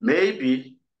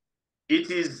 maybe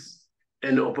it is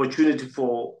an opportunity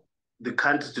for the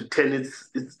country to turn its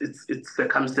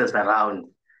circumstances around,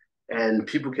 and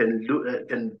people can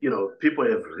look, people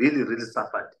have really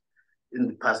suffered in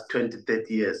the past 20,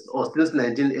 30 years, or since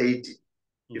 1980,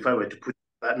 if I were to put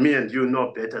me and you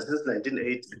know better, since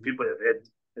 1980, the people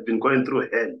have been going through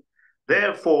hell.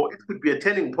 Therefore, it could be a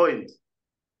turning point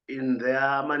in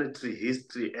their monetary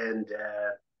history, and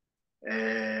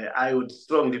I would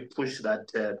strongly push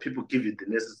that people give it the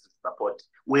necessary support.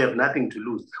 We have nothing to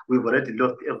lose. We've already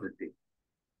lost everything.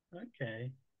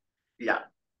 Okay. Yeah.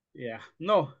 Yeah.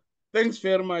 No, thanks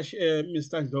very much,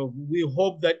 Mr. Ndlovu. We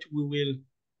hope that we will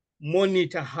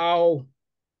monitor how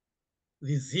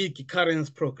the ZiG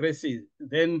currency progresses.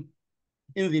 Then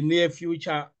in the near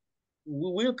future,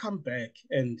 we will come back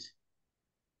and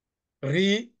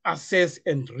reassess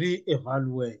and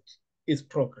reevaluate its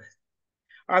progress.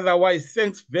 Otherwise,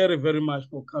 thanks very much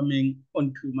for coming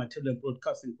onto Matilda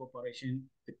Broadcasting Corporation,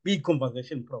 the big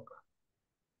conversation program.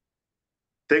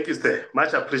 Thank you, sir.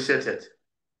 Much appreciated.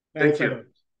 Thank you.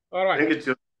 All right. Thank you to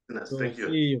your listeners. Thank you.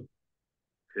 See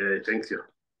you. Thank you.